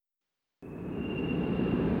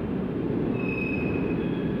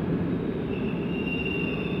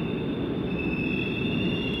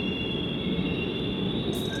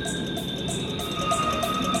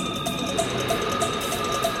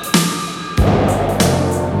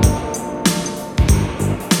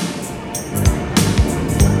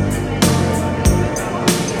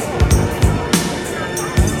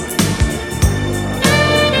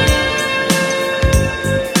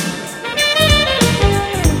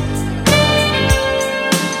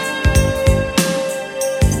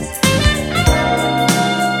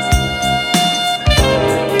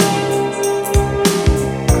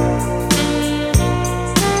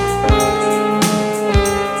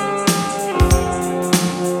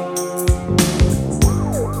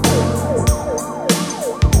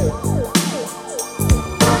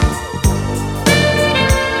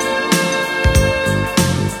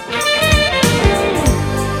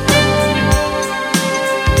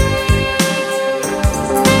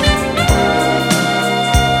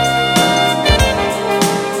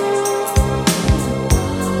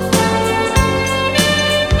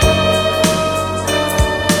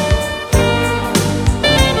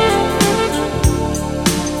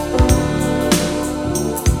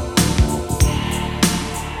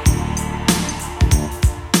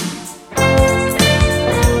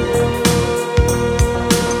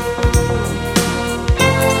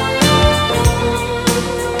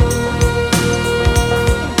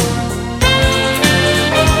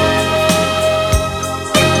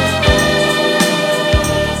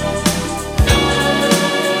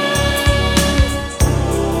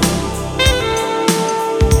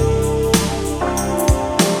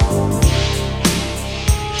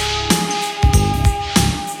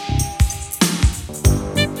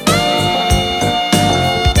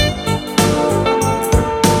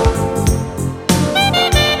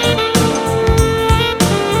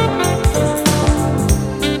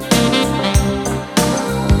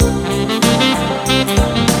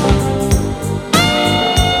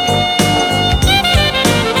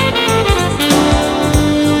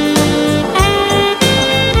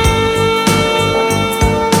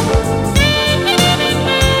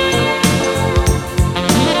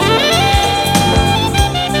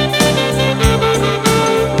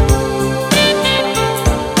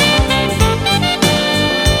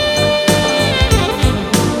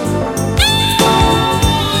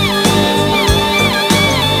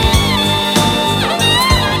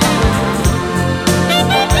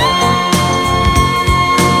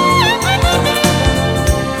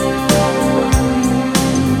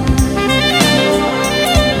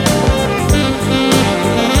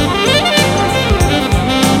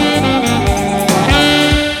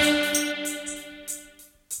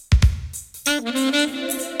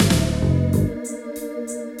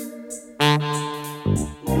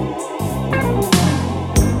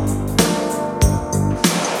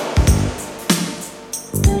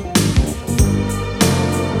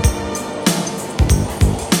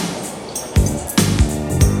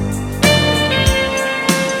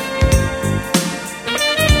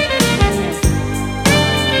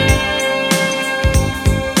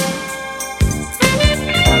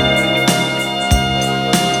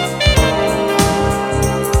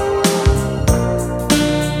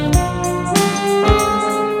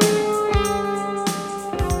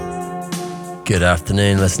Good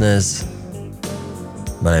afternoon, listeners.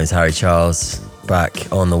 My name is Harry Charles, back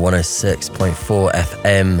on the 106.4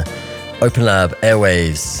 FM Open Lab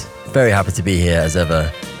airwaves. Very happy to be here as ever.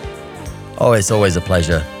 Oh, it's always a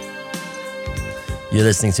pleasure. You're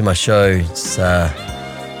listening to my show. It's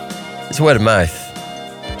word of mouth.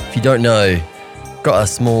 If you don't know, got a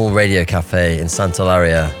small radio cafe in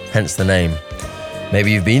Sant'Ilaria, hence the name.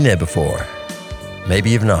 Maybe you've been there before. Maybe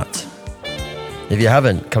you've not. If you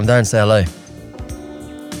haven't, come down and say hello.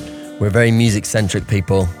 We're very music-centric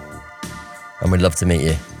people, and we'd love to meet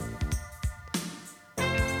you.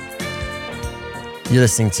 You're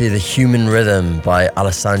listening to The Human Rhythm by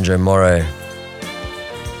Alessandro Moro.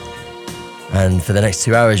 And for the next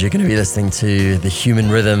 2 hours, you're going to be listening to The Human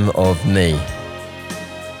Rhythm of me.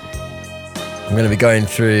 I'm going to be going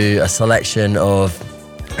through a selection of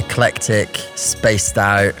eclectic, spaced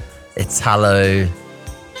out, Italo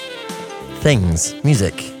things,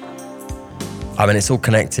 music. I mean, it's all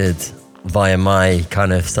connected via my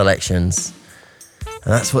kind of selections.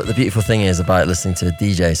 And that's what the beautiful thing is about listening to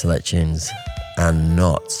DJ selections and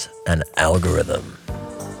not an algorithm.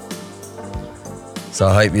 So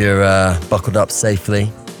I hope you're buckled up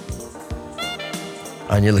safely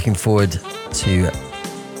and you're looking forward to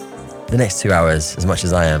the next 2 hours as much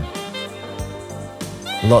as I am.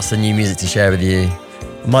 Lots of new music to share with you.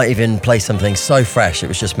 Might even play something so fresh it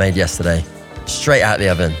was just made yesterday, straight out the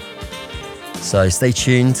oven. So stay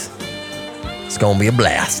tuned, it's gonna be a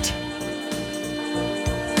blast.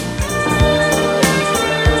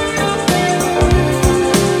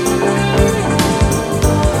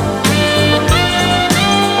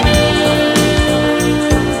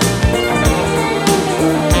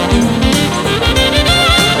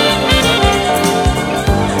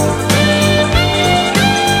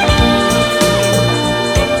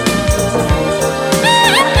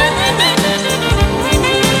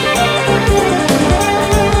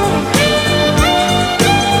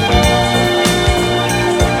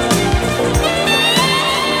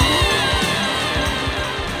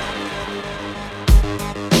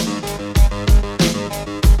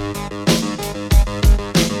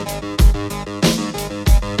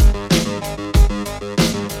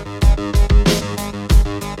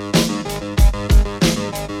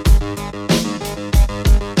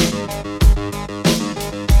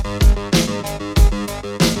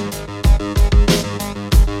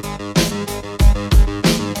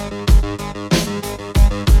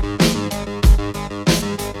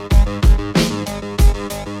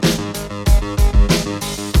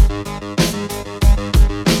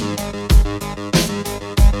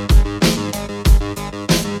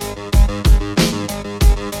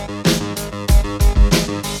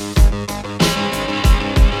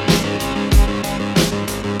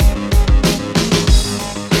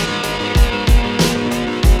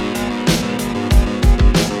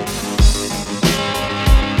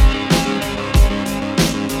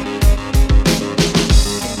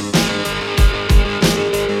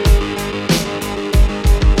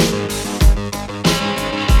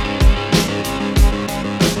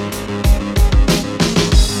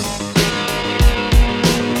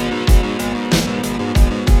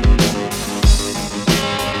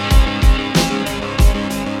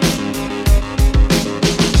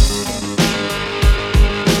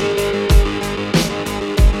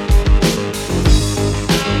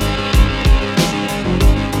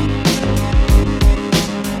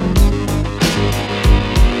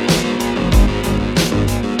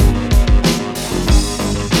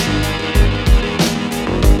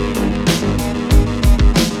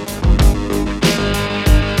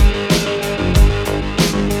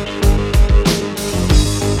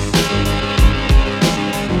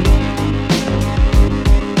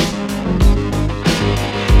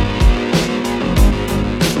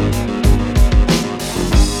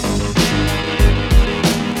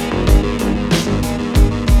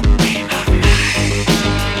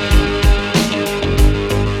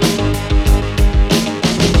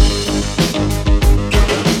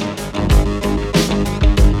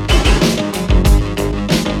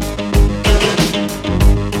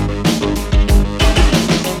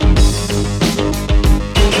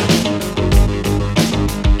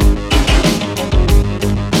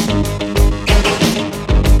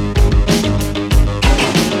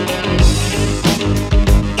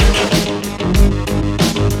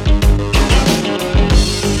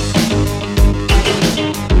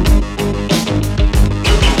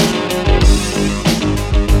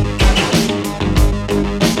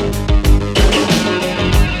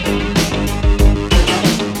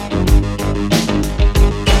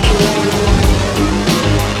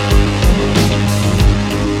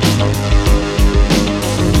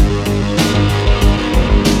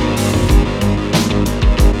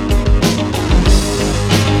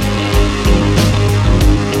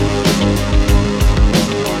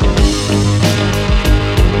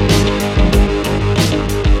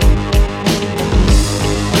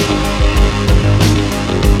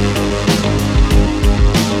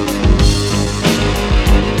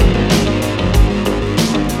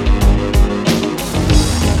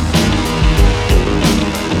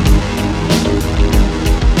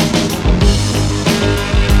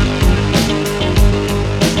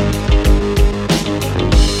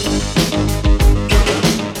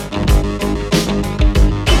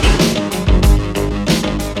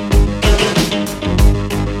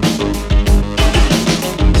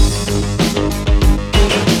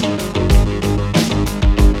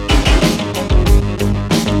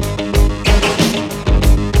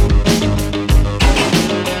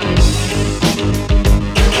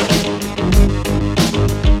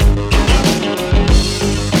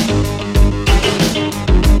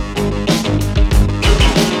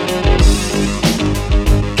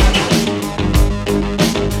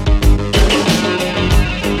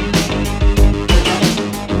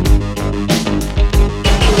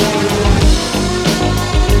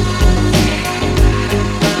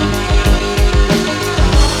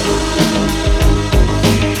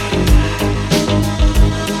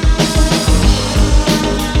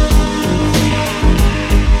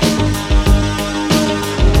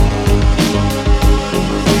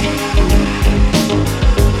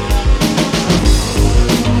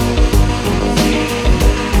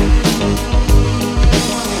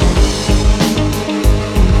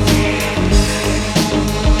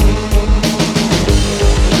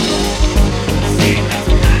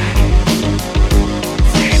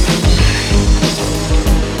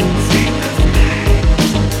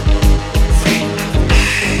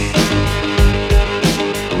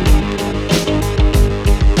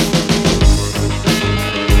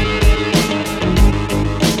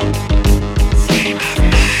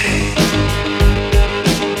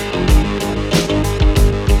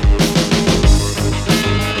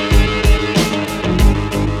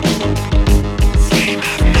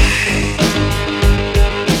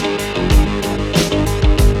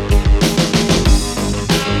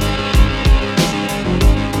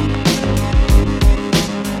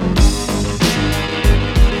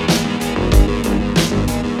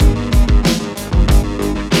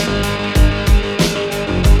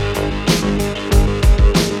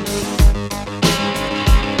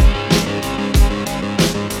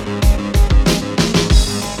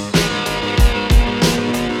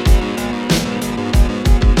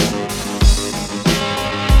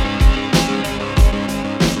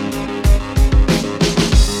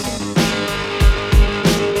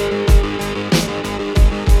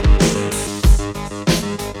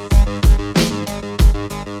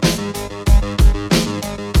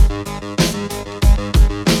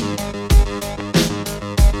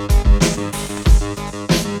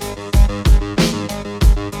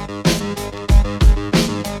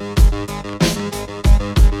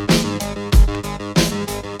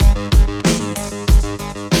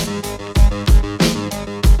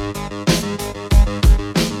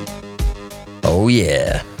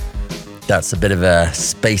 That's a bit of a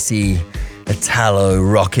spacey Italo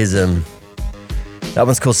rockism. That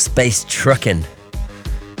one's called Space Truckin'.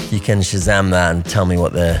 You can Shazam that and tell me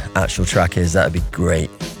what the actual track is. That would be great.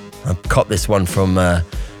 I copped this one from a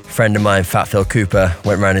friend of mine, Fat Phil Cooper.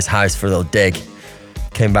 Went around his house for a little dig.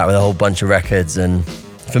 Came back with a whole bunch of records, and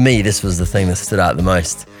for me, this was the thing that stood out the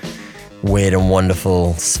most. Weird and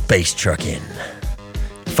wonderful space trucking.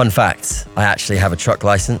 Fun fact, I actually have a truck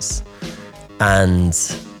license, and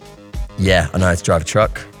yeah, I know how to drive a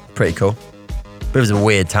truck. Pretty cool. But it was a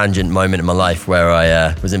weird tangent moment in my life where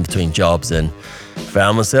I was in between jobs and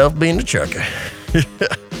found myself being a trucker.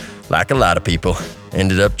 Like a lot of people,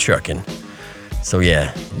 ended up trucking. So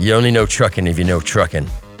yeah, you only know trucking if you know trucking.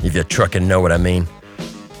 If you're trucking, know what I mean.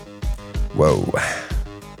 Whoa.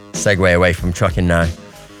 Segue away from trucking now.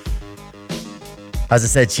 As I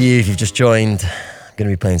said to you, if you've just joined, I'm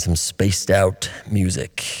going to be playing some spaced out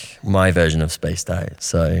music. My version of spaced out.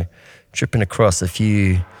 So tripping across a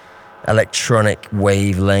few electronic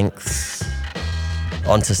wavelengths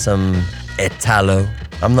onto some Italo.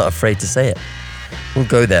 I'm not afraid to say it. We'll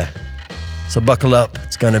go there. So buckle up.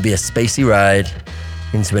 It's going to be a spacey ride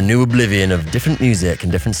into a new oblivion of different music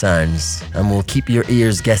and different sounds, and we'll keep your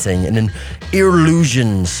ears guessing in an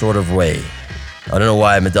earlusion sort of way. I don't know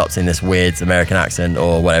why I'm adopting this weird American accent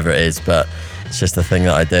or whatever it is, but it's just a thing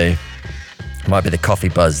that I do. It might be the coffee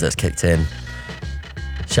buzz that's kicked in.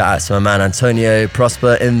 Shout out to my man Antonio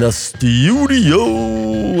Prosper in the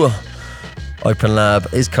studio. Open Lab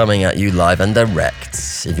is coming at you live and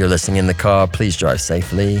direct. If you're listening in the car, please drive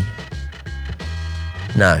safely.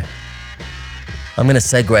 Now, I'm going to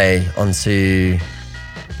segue onto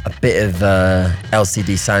a bit of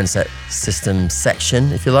LCD Sound System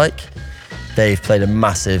section, if you like. They've played a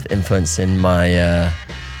massive influence in my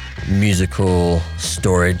musical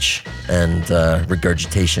storage and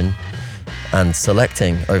regurgitation and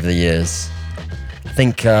selecting over the years. I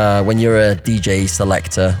think when you're a DJ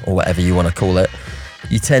selector, or whatever you want to call it,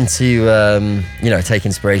 you tend to, take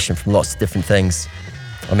inspiration from lots of different things.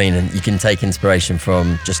 I mean, you can take inspiration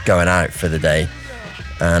from just going out for the day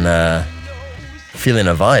and feeling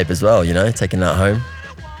a vibe as well, taking that home.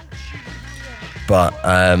 But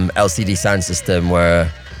LCD Sound System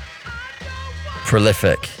were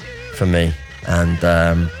prolific for me,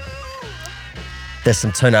 and there's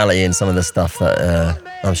some tonality in some of the stuff that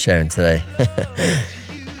I'm sharing today.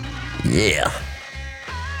 Yeah.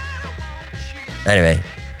 Anyway,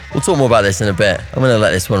 we'll talk more about this in a bit. I'm going to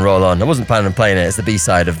let this one roll on. I wasn't planning on playing it. It's the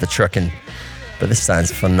B-side of the Truckin', but this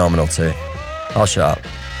sounds phenomenal too. I'll shut up.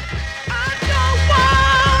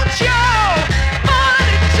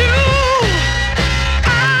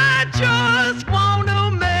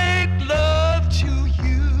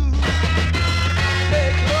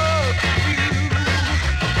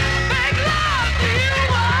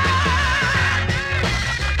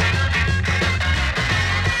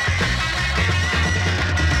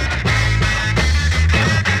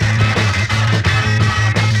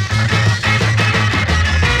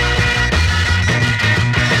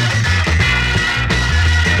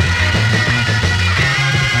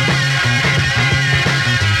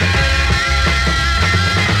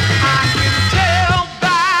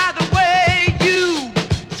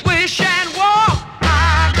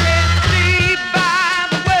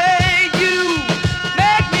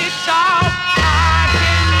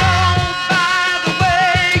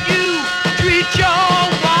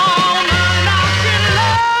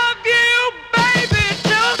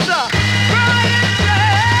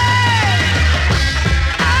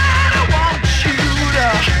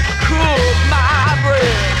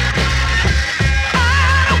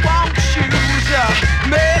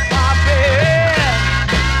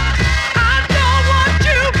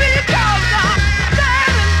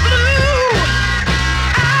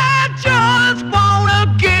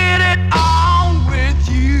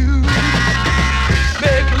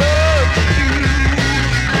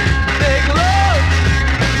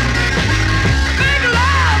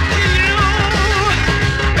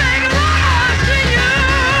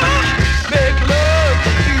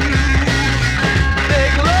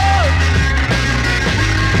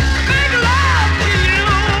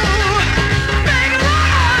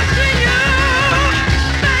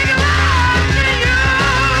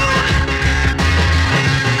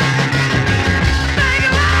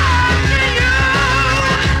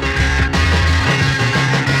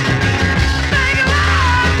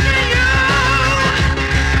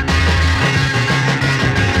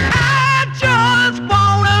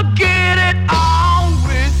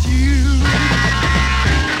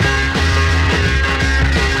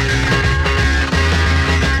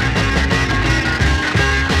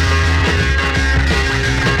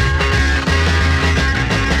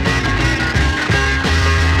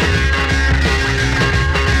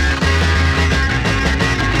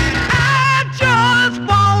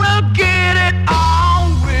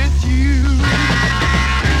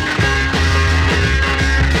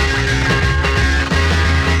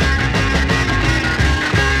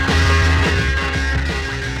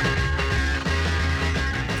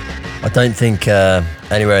 don't think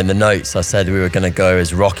anywhere in the notes I said we were going to go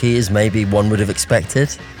as rocky as maybe one would have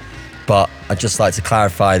expected. But I'd just like to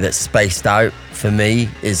clarify that Spaced Out, for me,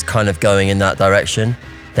 is kind of going in that direction.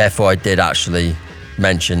 Therefore, I did actually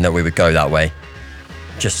mention that we would go that way.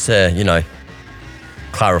 Just to,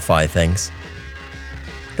 clarify things.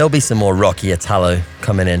 There'll be some more rocky Italo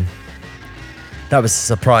coming in. That was a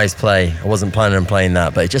surprise play. I wasn't planning on playing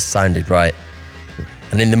that, but it just sounded right.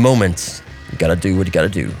 And in the moment, you gotta do what you gotta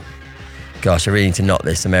do. Gosh, I really need to knock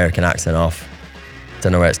this American accent off.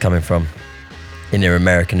 Don't know where it's coming from. Inner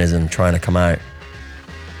Americanism trying to come out.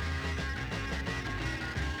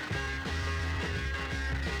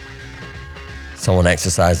 Someone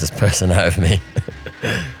exercise this person out of me.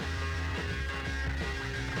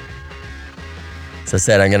 So I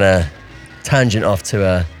said I'm gonna tangent off to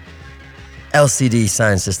a LCD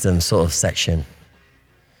sound system sort of section.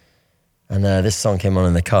 And this song came on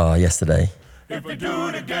in the car yesterday. If we do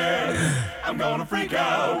it again, I'm gonna freak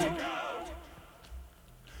out.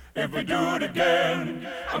 If we do it again,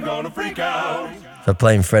 I'm gonna freak out. If I'm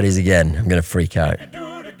playing Freddy's again, I'm gonna freak out.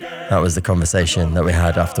 That was the conversation that we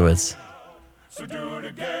had afterwards. So do it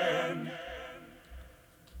again.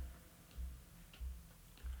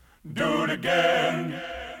 Do it again.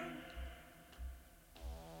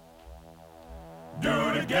 Do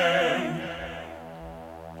it again.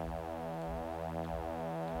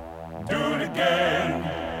 Do it again.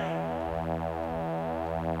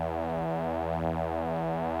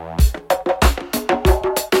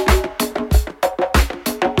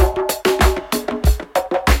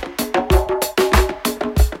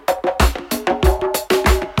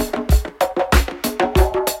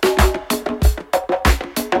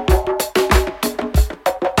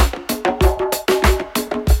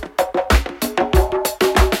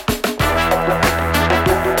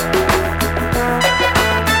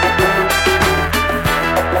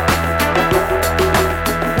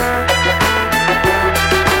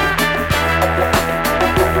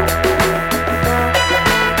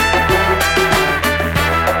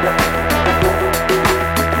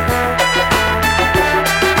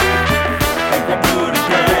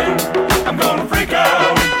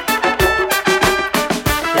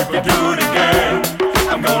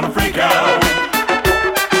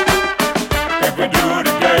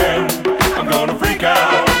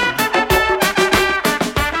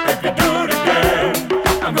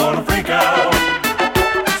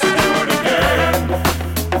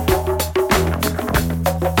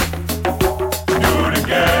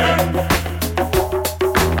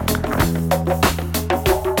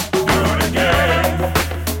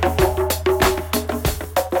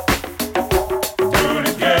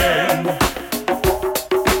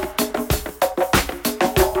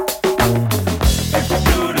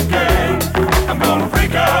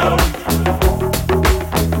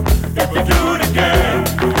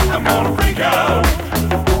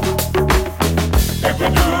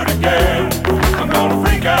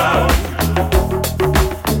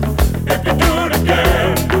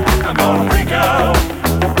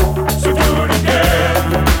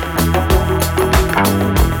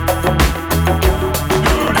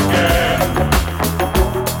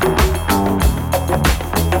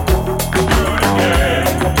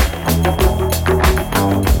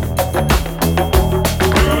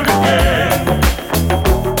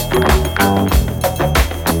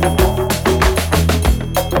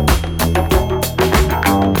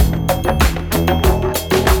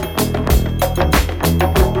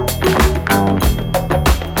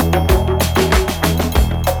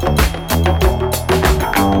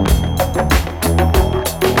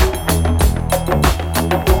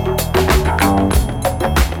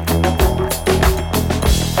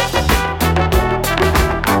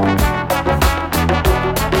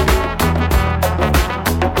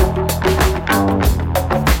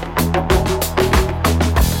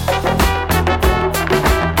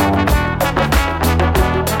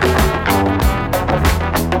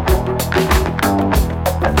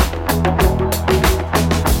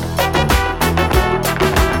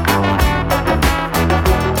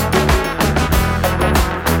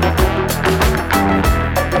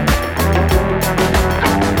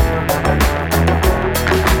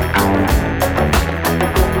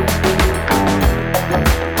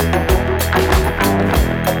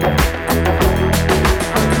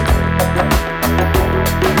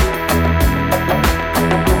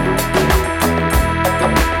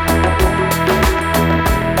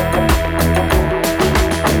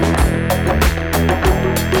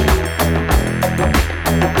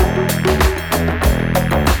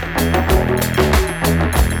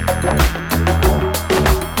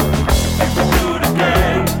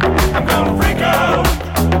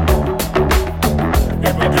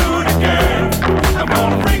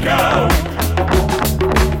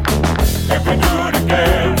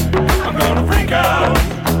 again, I'm gonna freak out.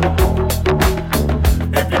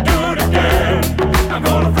 If you do it again, I'm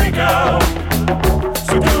gonna freak out.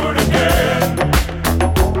 So do it again.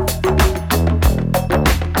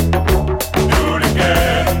 Do it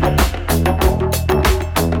again.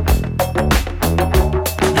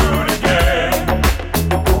 Do it again.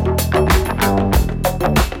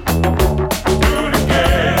 Do it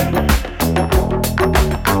again.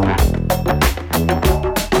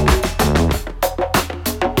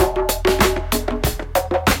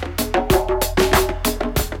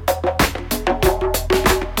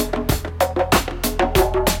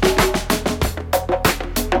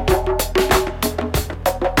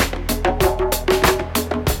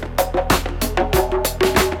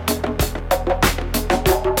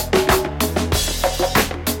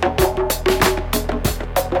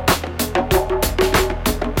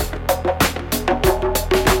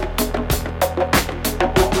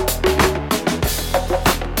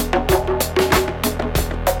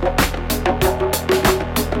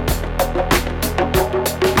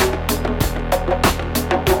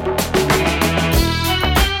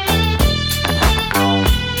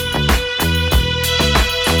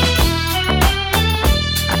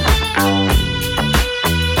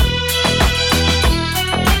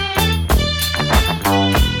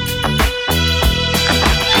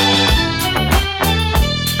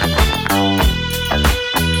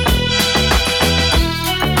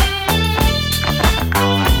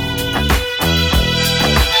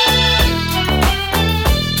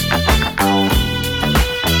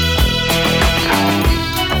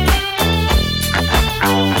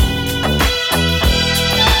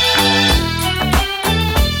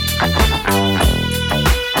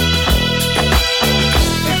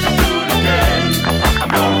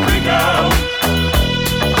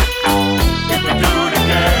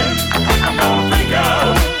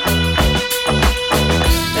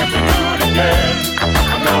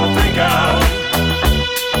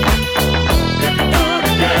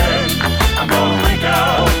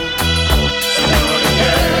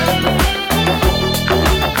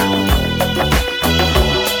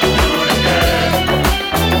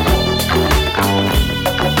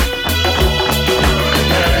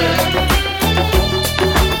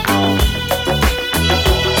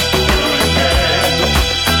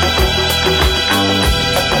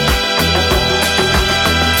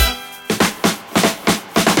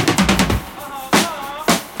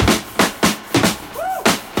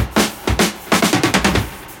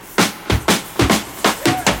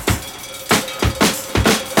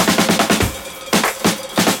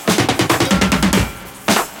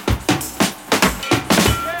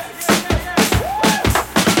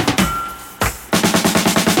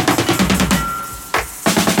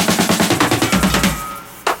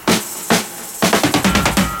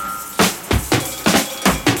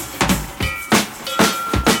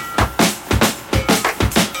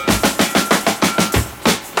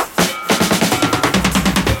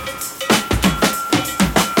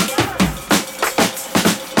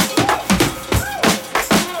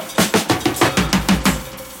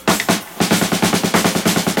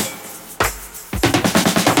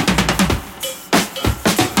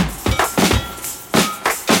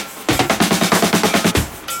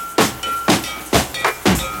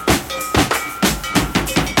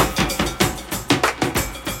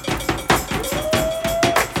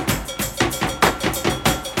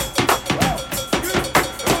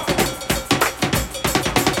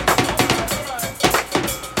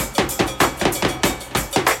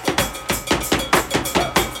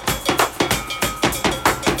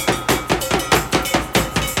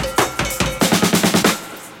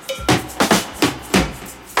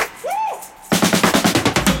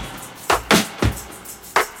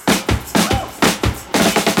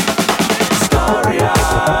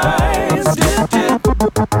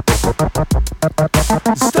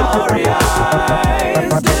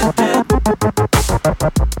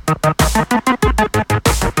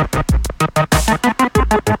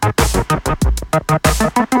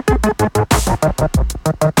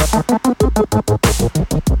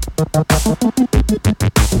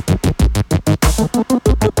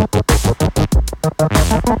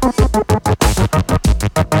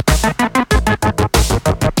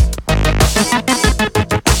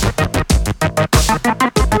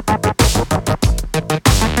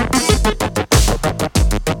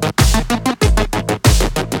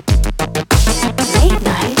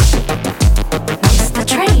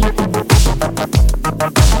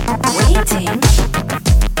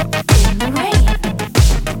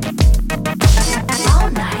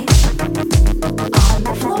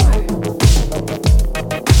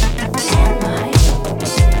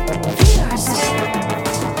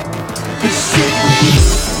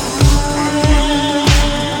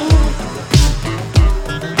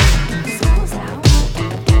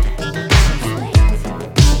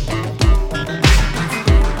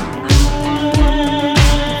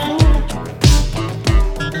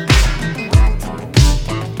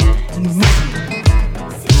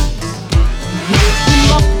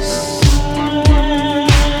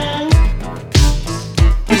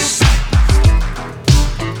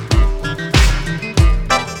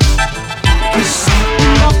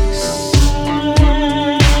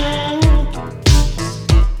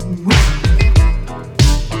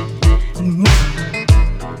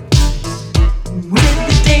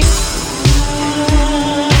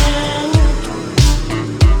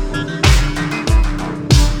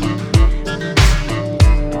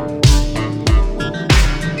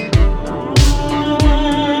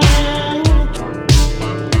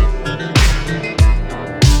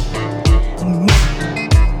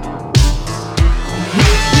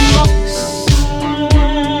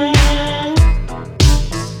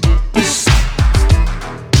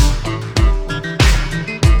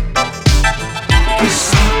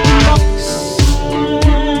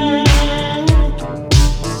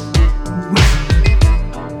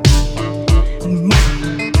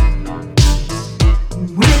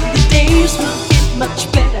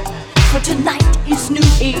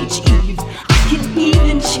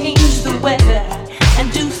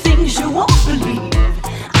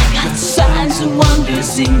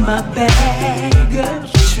 wonders in my bag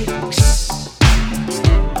of tricks.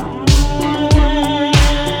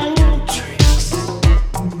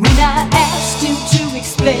 When I asked him to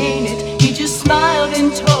explain it, he just smiled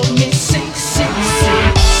and told me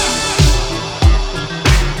 666.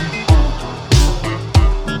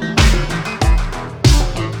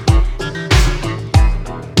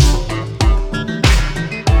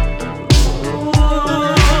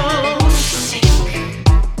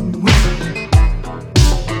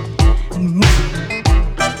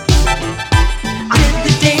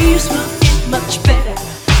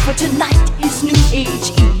 Tonight is New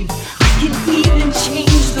Age Eve. I can even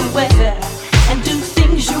change the weather and do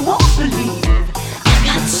things you won't believe. I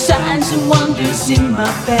got signs and wonders in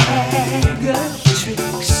my bag of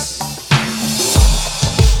tricks.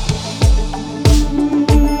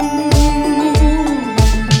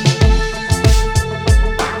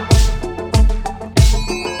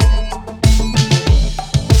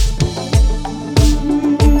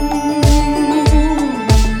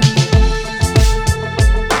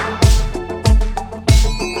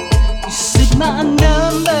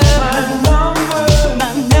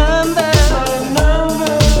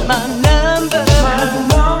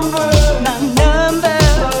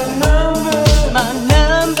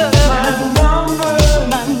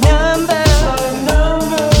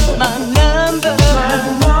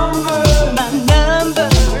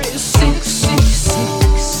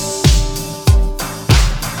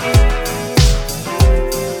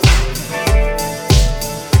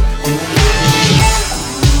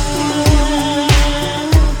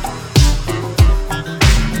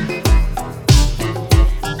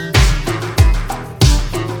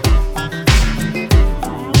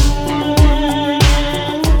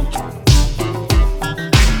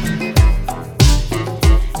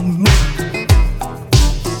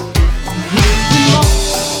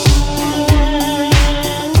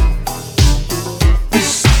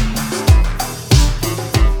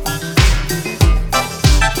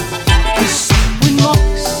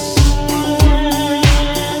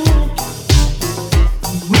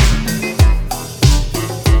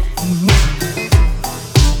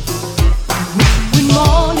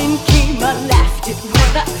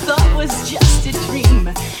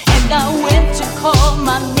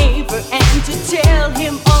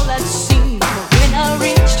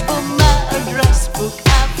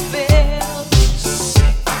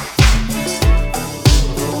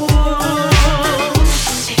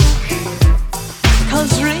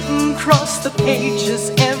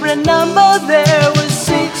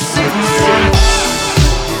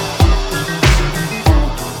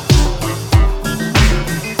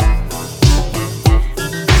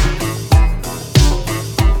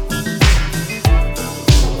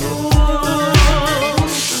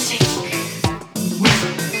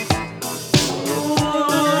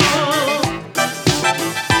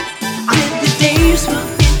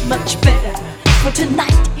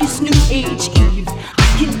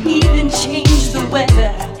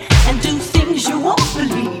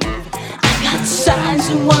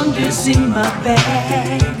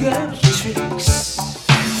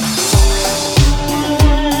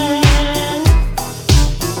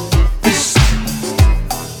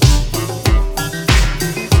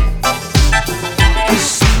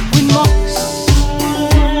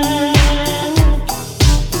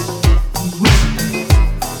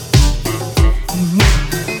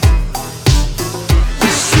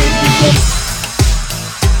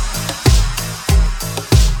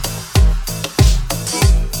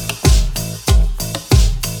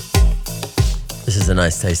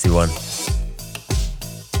 Nice tasty one.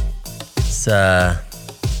 It's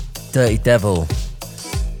Dirty Devil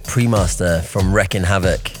Premaster from Wreckin'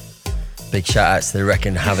 Havoc. Big shout out to the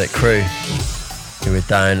Wreckin' Havoc crew who were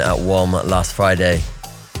down at WOM last Friday.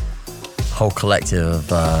 Whole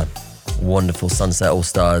collective of wonderful Sunset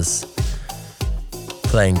All-Stars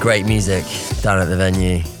playing great music down at the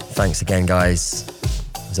venue. Thanks again, guys.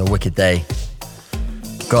 It was a wicked day.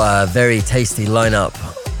 Got a very tasty lineup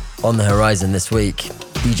on the horizon this week.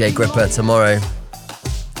 DJ Gripper tomorrow.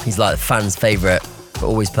 He's like the fans' favourite, but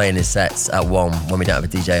always playing his sets at WOM when we don't have a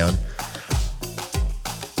DJ on.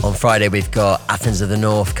 On Friday we've got Athens of the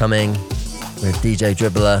North coming with DJ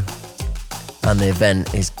Dribbler, and the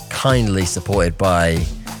event is kindly supported by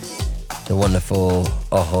the wonderful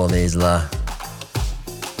Ojo de Isla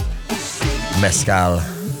Mezcal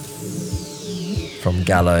from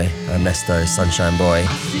Gallo, Ernesto Sunshine Boy.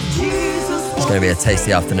 It's going to be a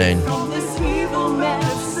tasty afternoon.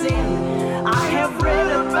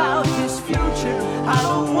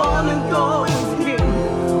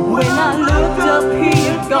 When I looked up, he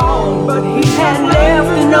had gone, but he had left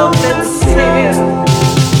a note that said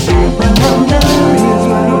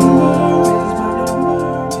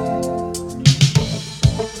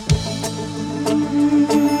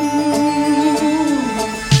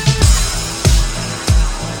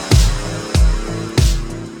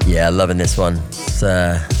Yeah, loving this one. It's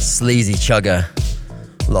a sleazy chugger.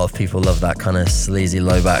 A lot of people love that kind of sleazy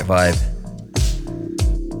low back vibe.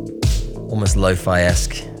 Almost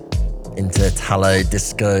lo-fi-esque into Italo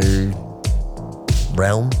disco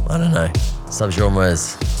realm. I don't know.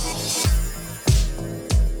 Subgenres.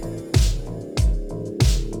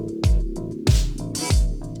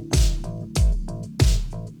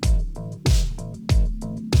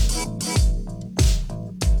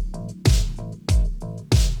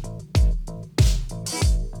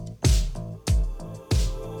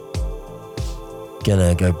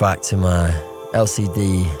 Gonna go back to my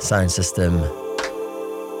LCD sound system.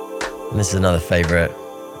 And this is another favourite.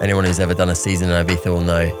 Anyone who's ever done a season in Ibiza will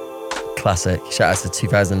know. Classic. Shout out to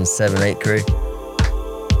 2007-8 crew.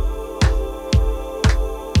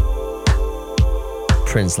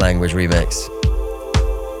 Prince Language remix.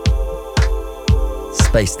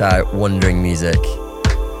 Spaced out, wandering music.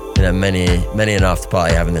 You know, many an after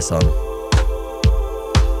party having this on.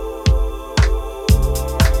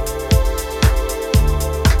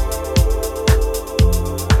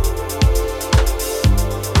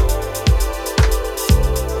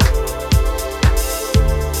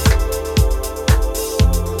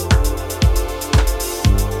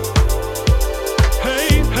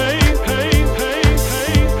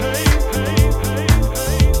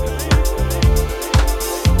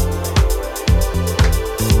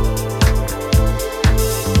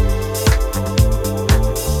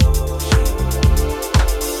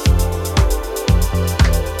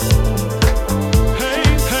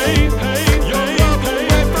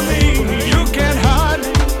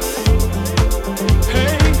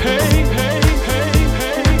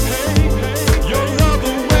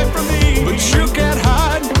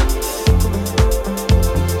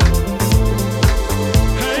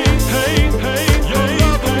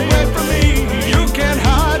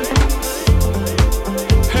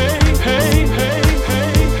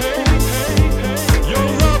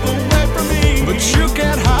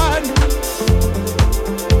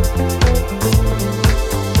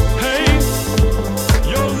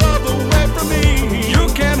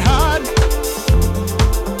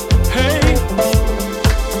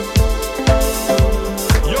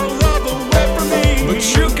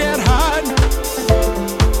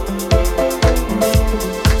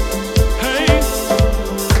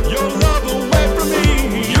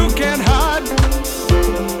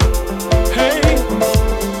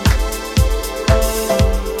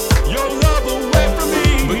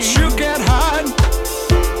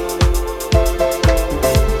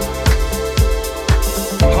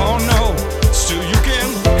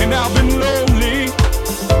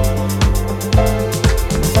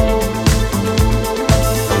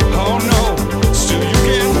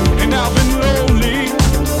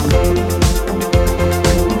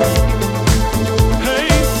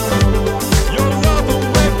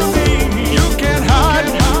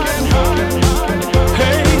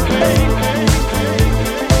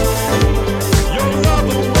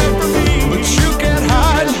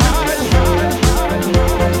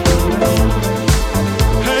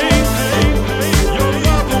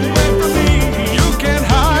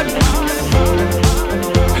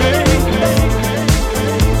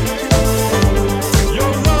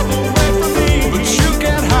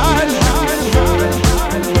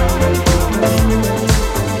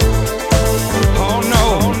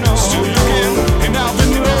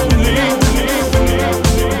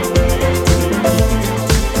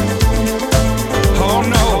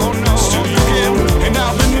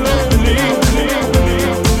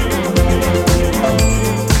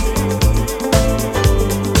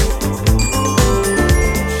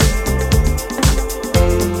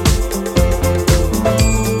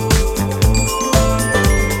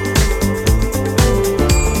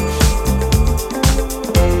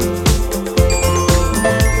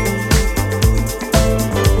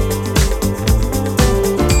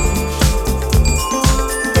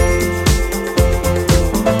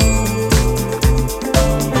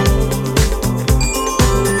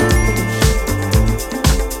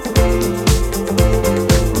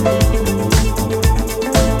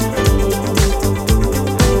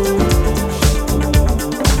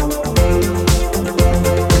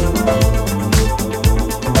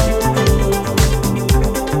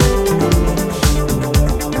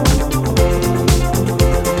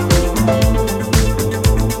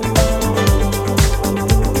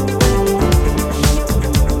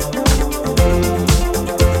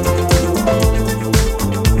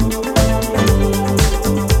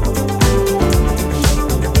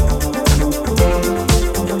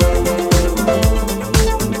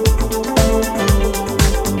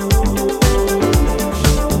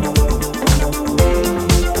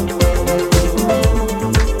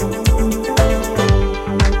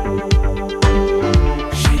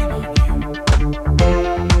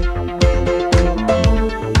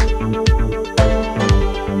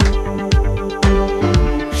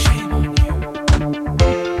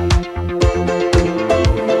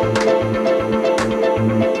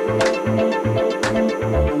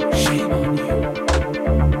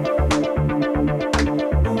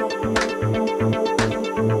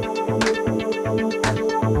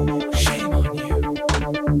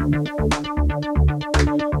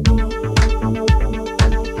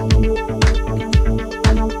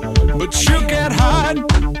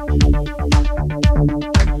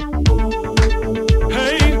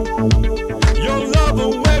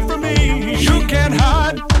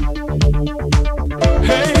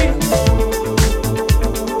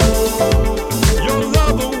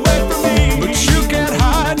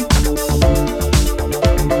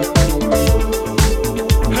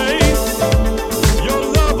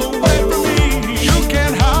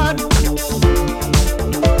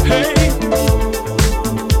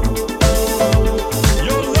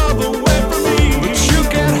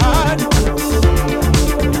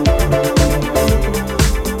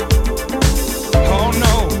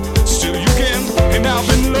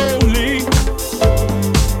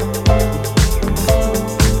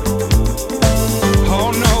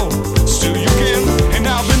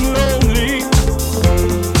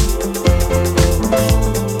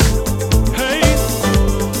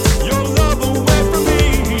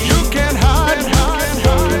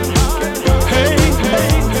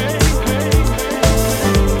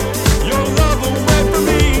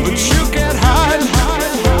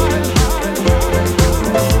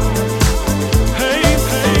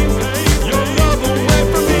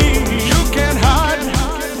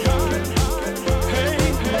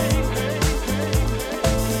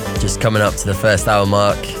 Just coming up to the first hour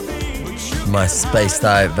mark. My spaced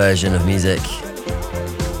out version of music.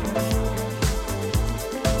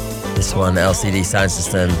 This one, LCD Sound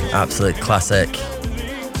System, absolute classic.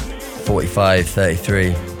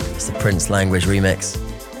 4533. It's the Prince Language remix.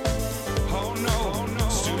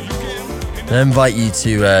 And I invite you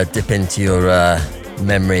to dip into your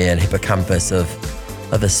memory and hippocampus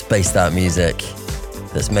of other spaced out music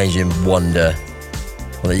that's made you wonder,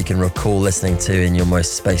 or that you can recall listening to in your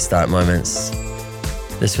most spaced out moments.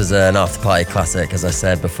 This was an after party classic, as I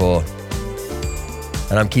said before.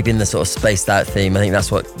 And I'm keeping the sort of spaced out theme. I think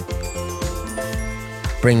that's what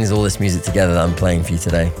brings all this music together that I'm playing for you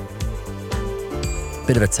today.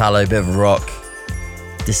 Bit of Italo, bit of rock,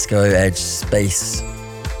 disco, edge, space,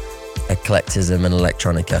 eclecticism and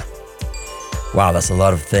electronica. Wow, that's a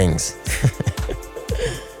lot of things.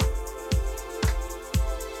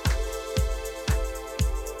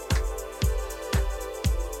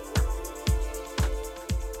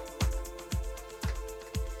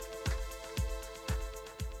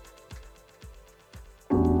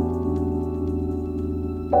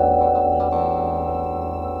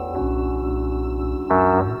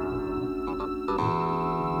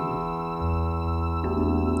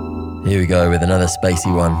 Here we go with another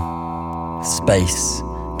spacey one. Space,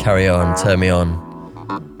 carry on, turn me on.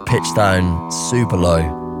 Pitch down, super low.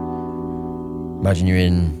 Imagine you're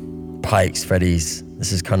in Pikes, Freddy's.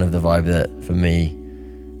 This is kind of the vibe that, for me,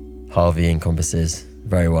 Harvey encompasses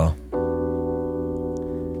very well.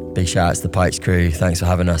 Big shout out to the Pikes crew. Thanks for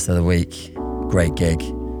having us the other week. Great gig,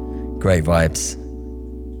 great vibes.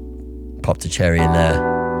 Popped a cherry in there.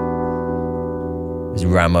 It was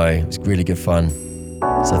Ramo, it was really good fun.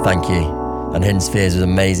 So thank you. And Hidden Spheres was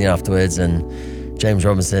amazing afterwards, and James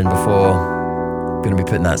Robinson before. Going to be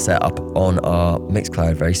putting that set up on our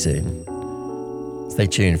Mixcloud very soon. Stay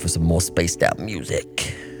tuned for some more spaced out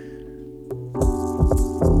music.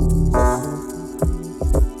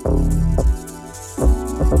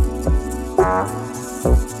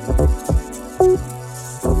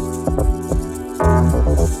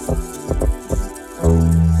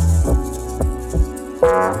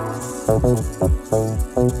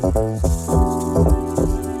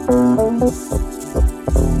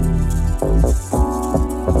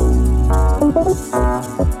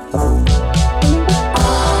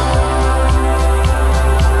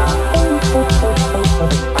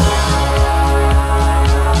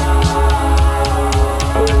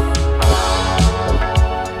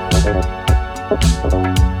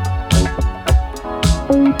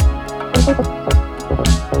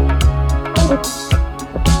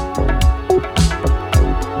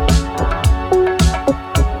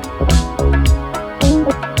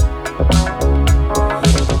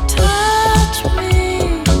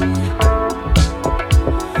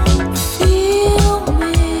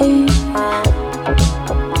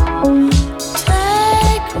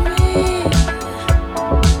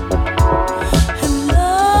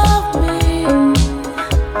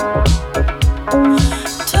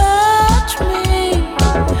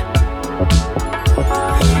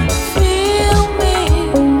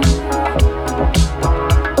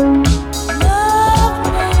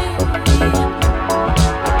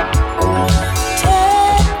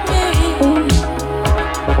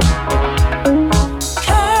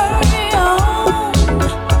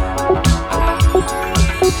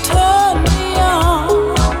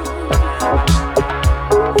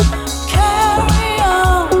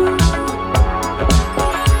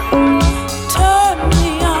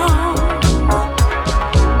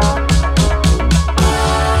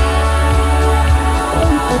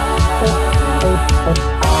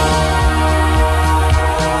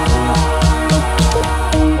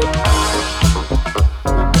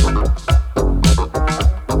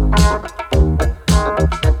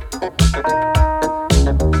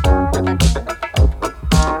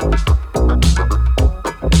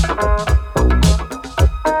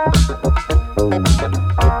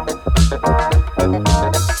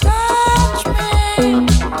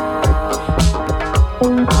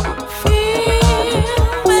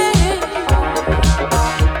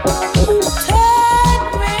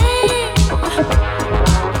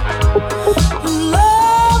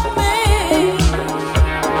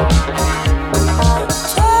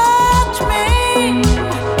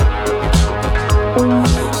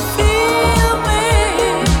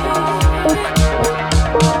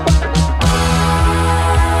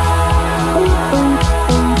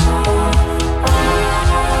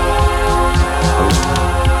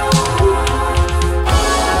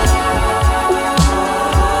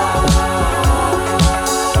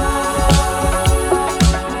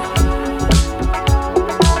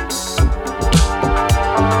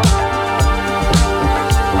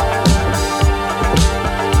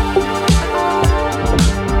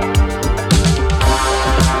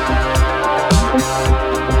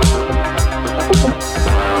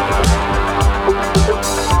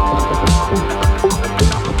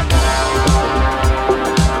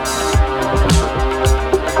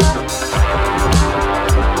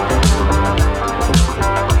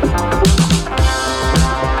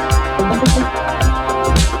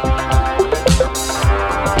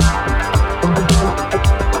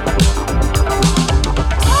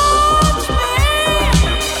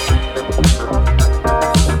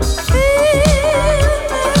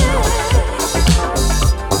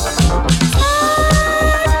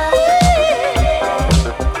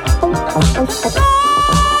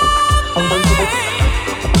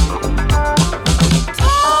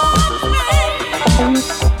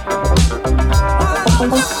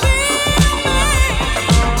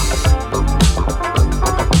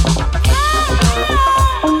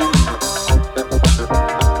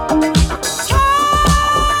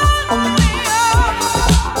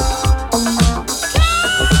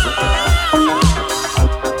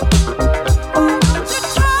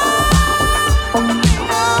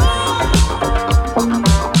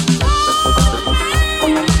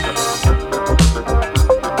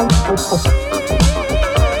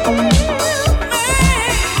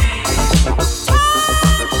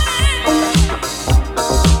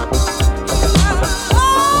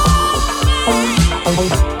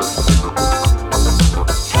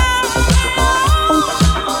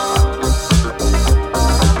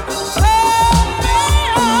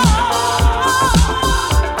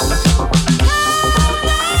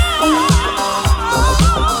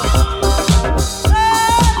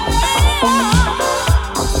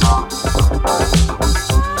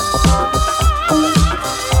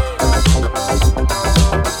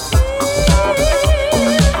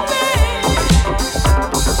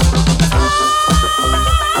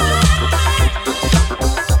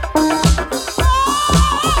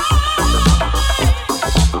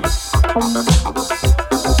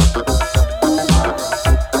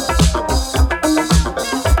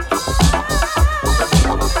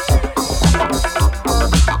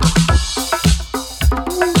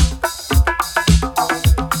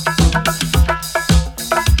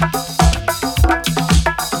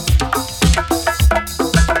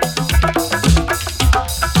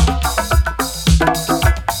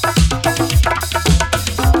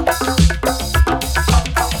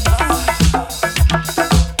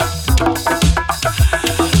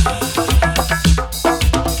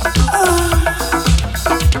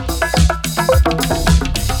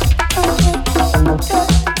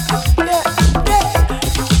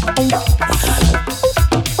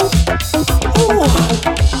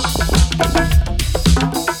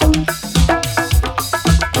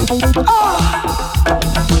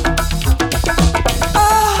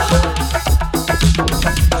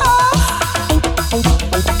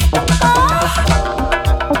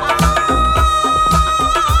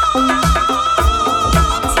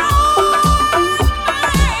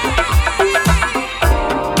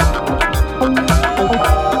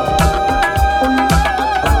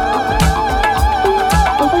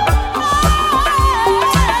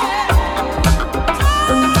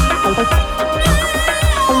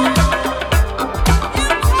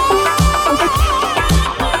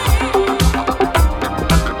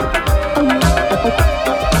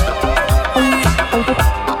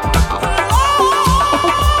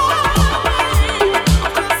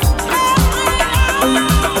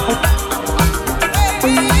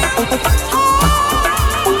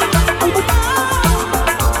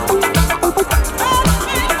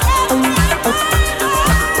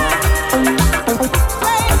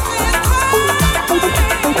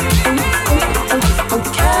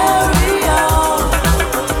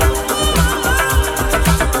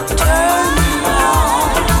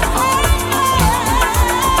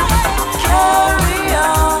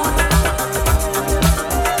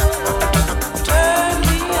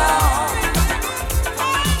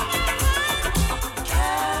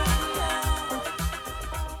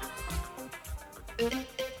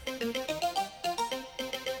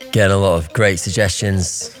 Getting a lot of great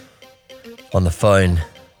suggestions on the phone.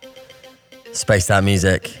 Spaced Out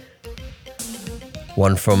Music.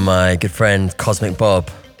 One from my good friend Cosmic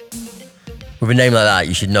Bob. With a name like that,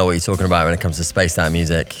 you should know what you're talking about when it comes to Spaced Out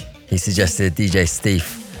Music. He suggested DJ Steve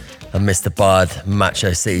and Mr. Bard,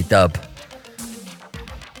 Macho City Dub.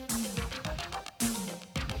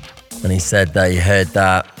 And he said that he heard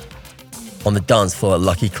that on the dance floor at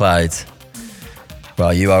Lucky Clyde.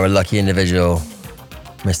 Well, you are a lucky individual,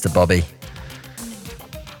 Mr. Bobby.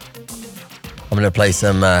 I'm going to play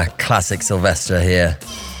some classic Sylvester here.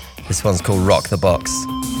 This one's called Rock the Box.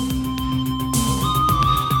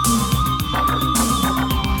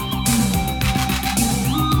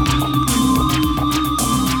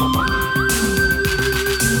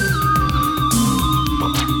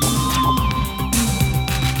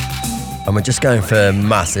 And we're just going for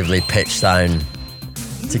massively pitched down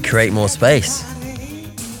to create more space.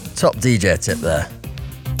 Top DJ tip there.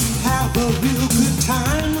 Have a real good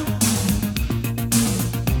time.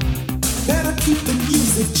 Better keep the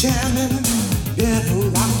music jamming. Better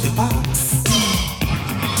rock the box.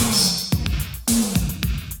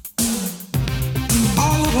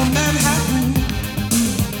 All over Manhattan,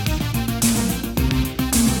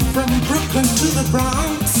 from Brooklyn to the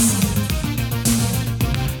Bronx.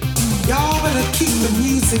 Y'all better keep the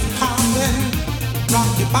music poppin'.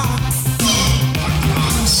 Rock your box.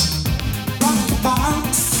 Rock your box.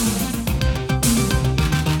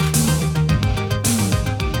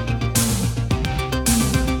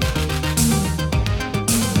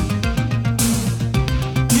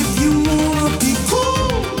 If you wanna be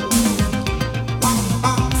cool, rock your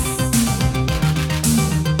box.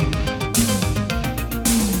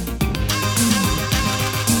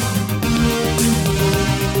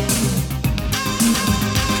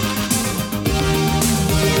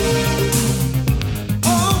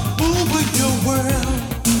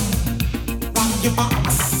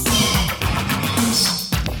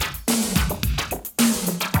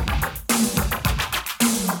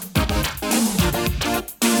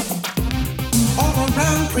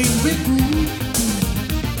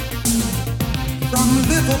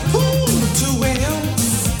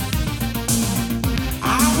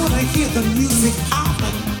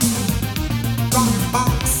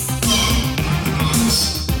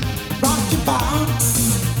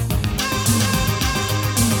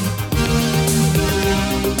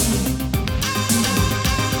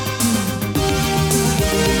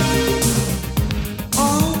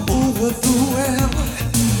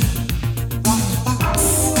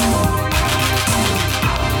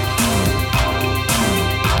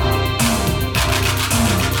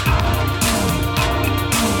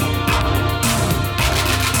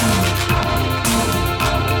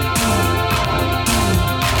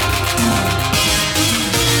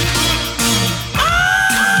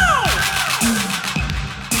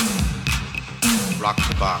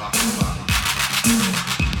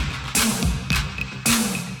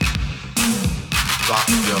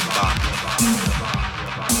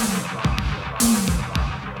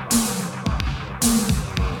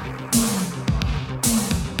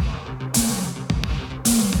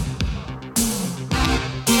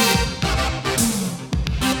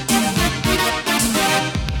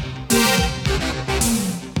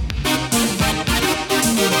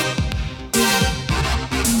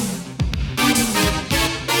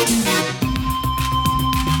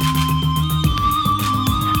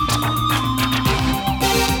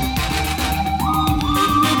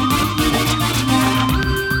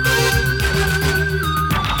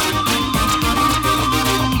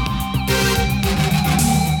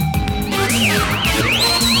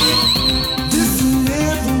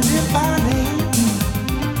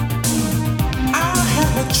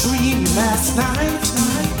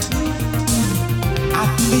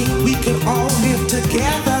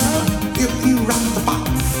 together if you rock the box.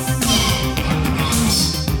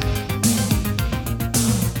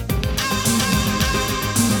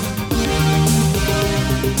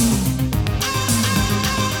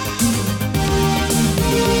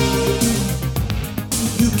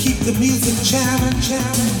 You keep the music jamming,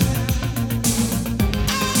 jamming.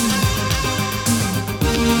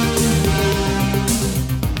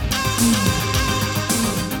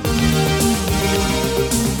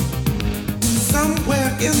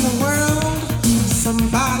 Somewhere in the world,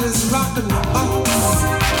 somebody's rocking the box.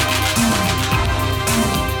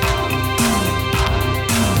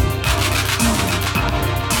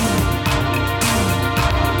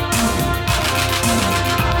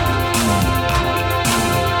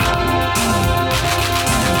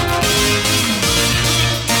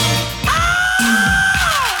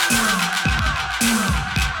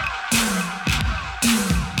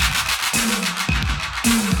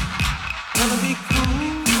 Gonna be cool.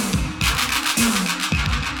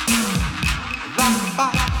 Rock the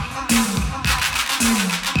box.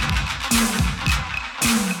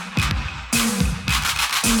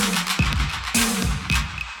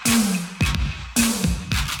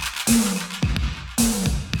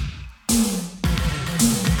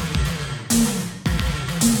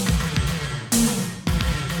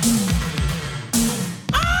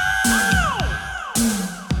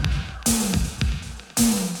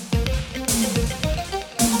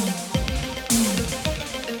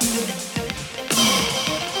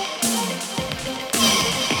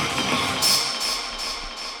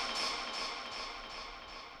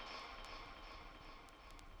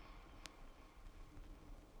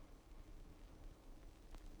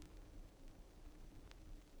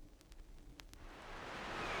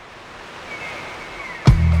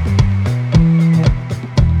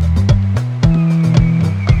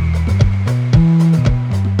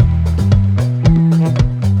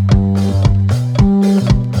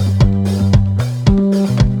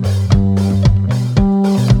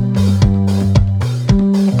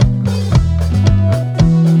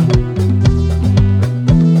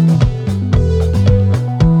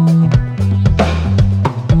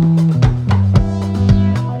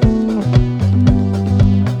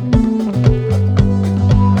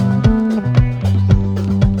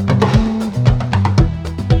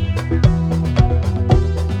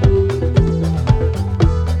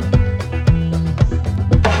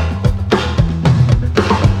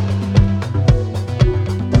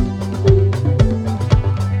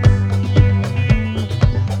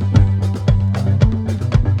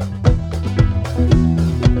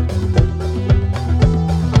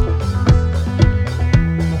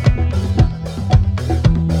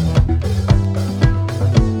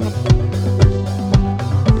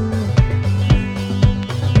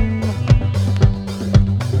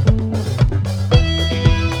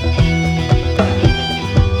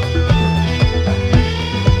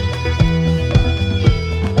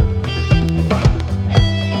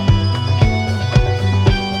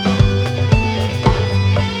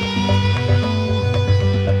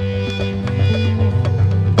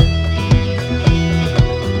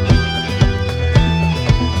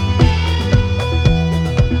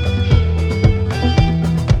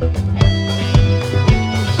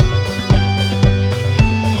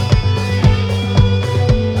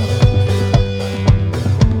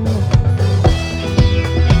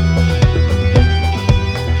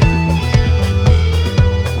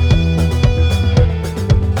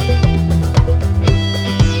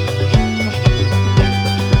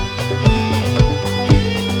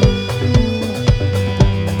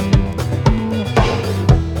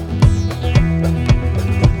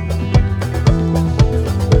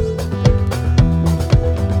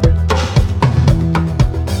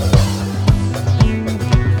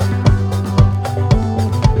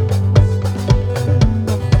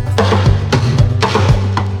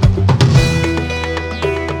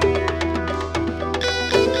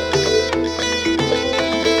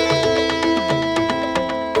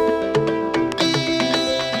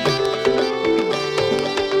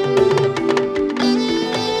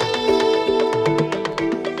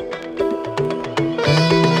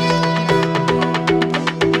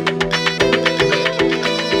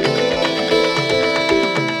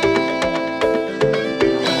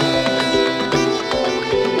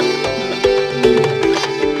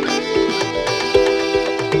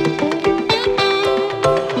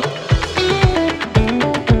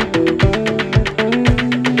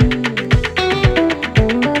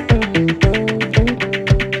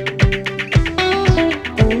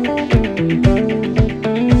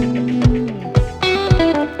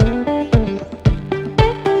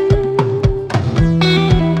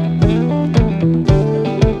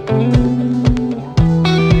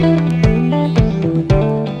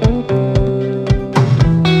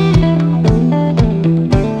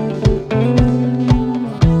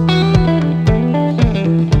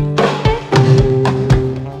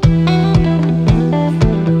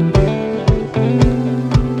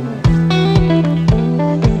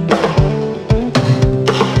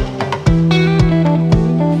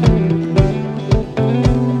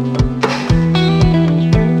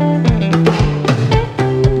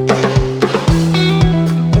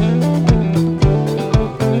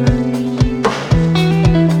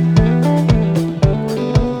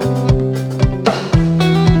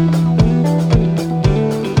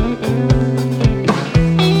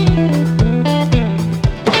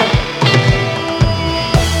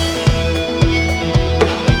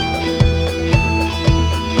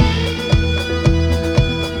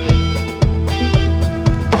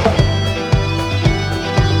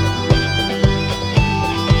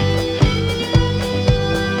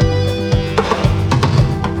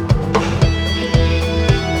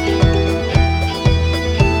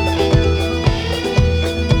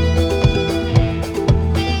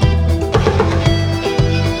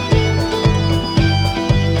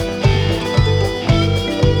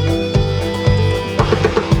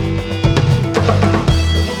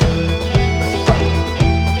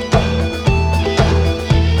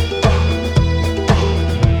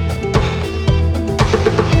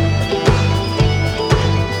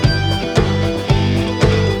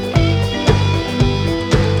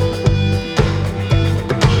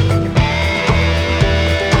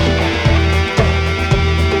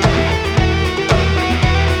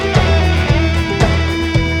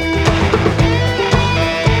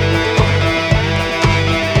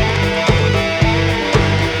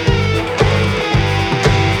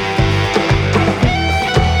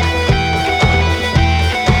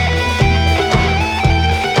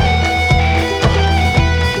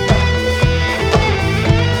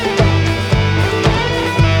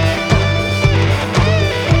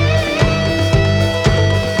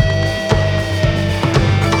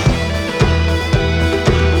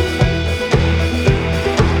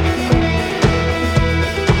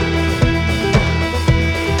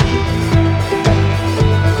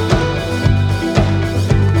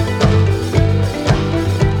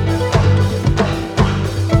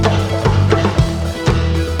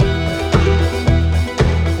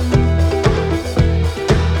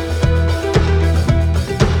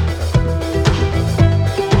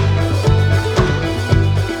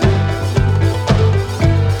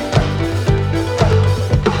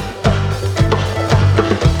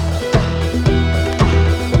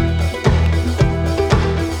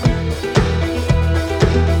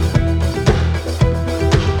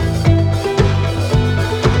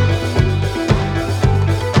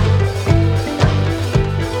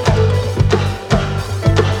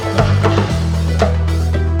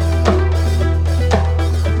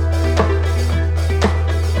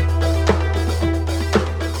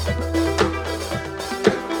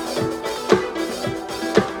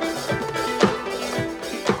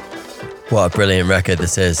 What a brilliant record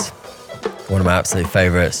this is. One of my absolute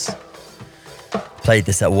favourites. Played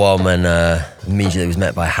this at WOM and immediately was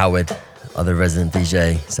met by Howard, other resident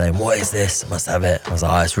DJ, saying, "What is this? I must have it." I was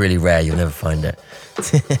like, "Oh, it's really rare, you'll never find it."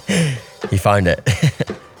 He found it.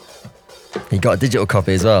 He got a digital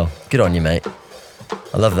copy as well. Good on you, mate.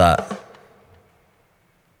 I love that.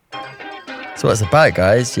 So what it's about,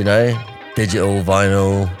 guys, you know, digital,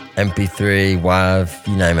 vinyl, MP3, WAV,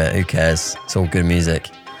 you name it, who cares? It's all good music.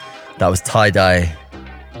 That was Tie-Dye.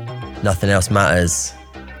 Nothing else matters.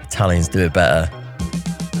 Italians do it better.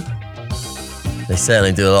 They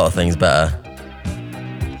certainly do a lot of things better.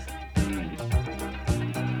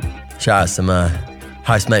 Shout out to my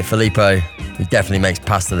housemate Filippo, who definitely makes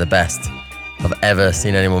pasta the best I've ever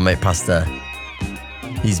seen anyone make pasta.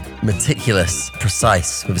 He's meticulous,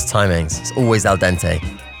 precise with his timings. It's always al dente.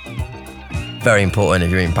 Very important if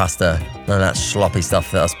you're eating pasta. None of that sloppy stuff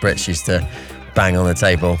that us Brits used to bang on the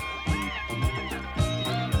table.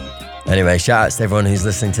 Anyway, shout outs to everyone who's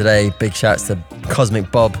listening today. Big shouts to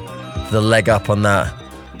Cosmic Bob for the leg up on that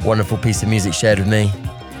wonderful piece of music shared with me.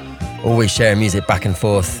 Always sharing music back and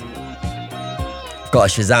forth. I've got a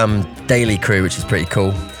Shazam daily crew, which is pretty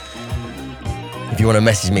cool. If you want to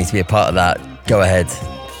message me to be a part of that, go ahead.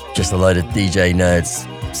 Just a load of DJ nerds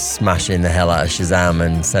smashing the hell out of Shazam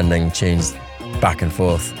and sending tunes back and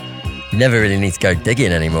forth. You never really need to go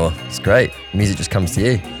digging anymore. It's great. Music just comes to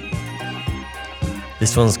you.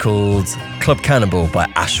 This one's called Club Cannibal by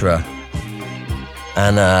Ashra.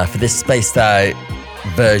 And for this spaced out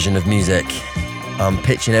version of music, I'm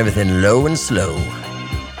pitching everything low and slow.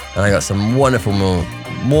 And I got some wonderful,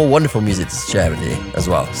 more wonderful music to share with you as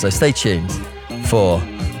well. So stay tuned for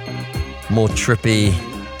more trippy,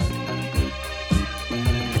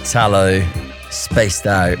 Italo, spaced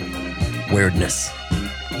out weirdness.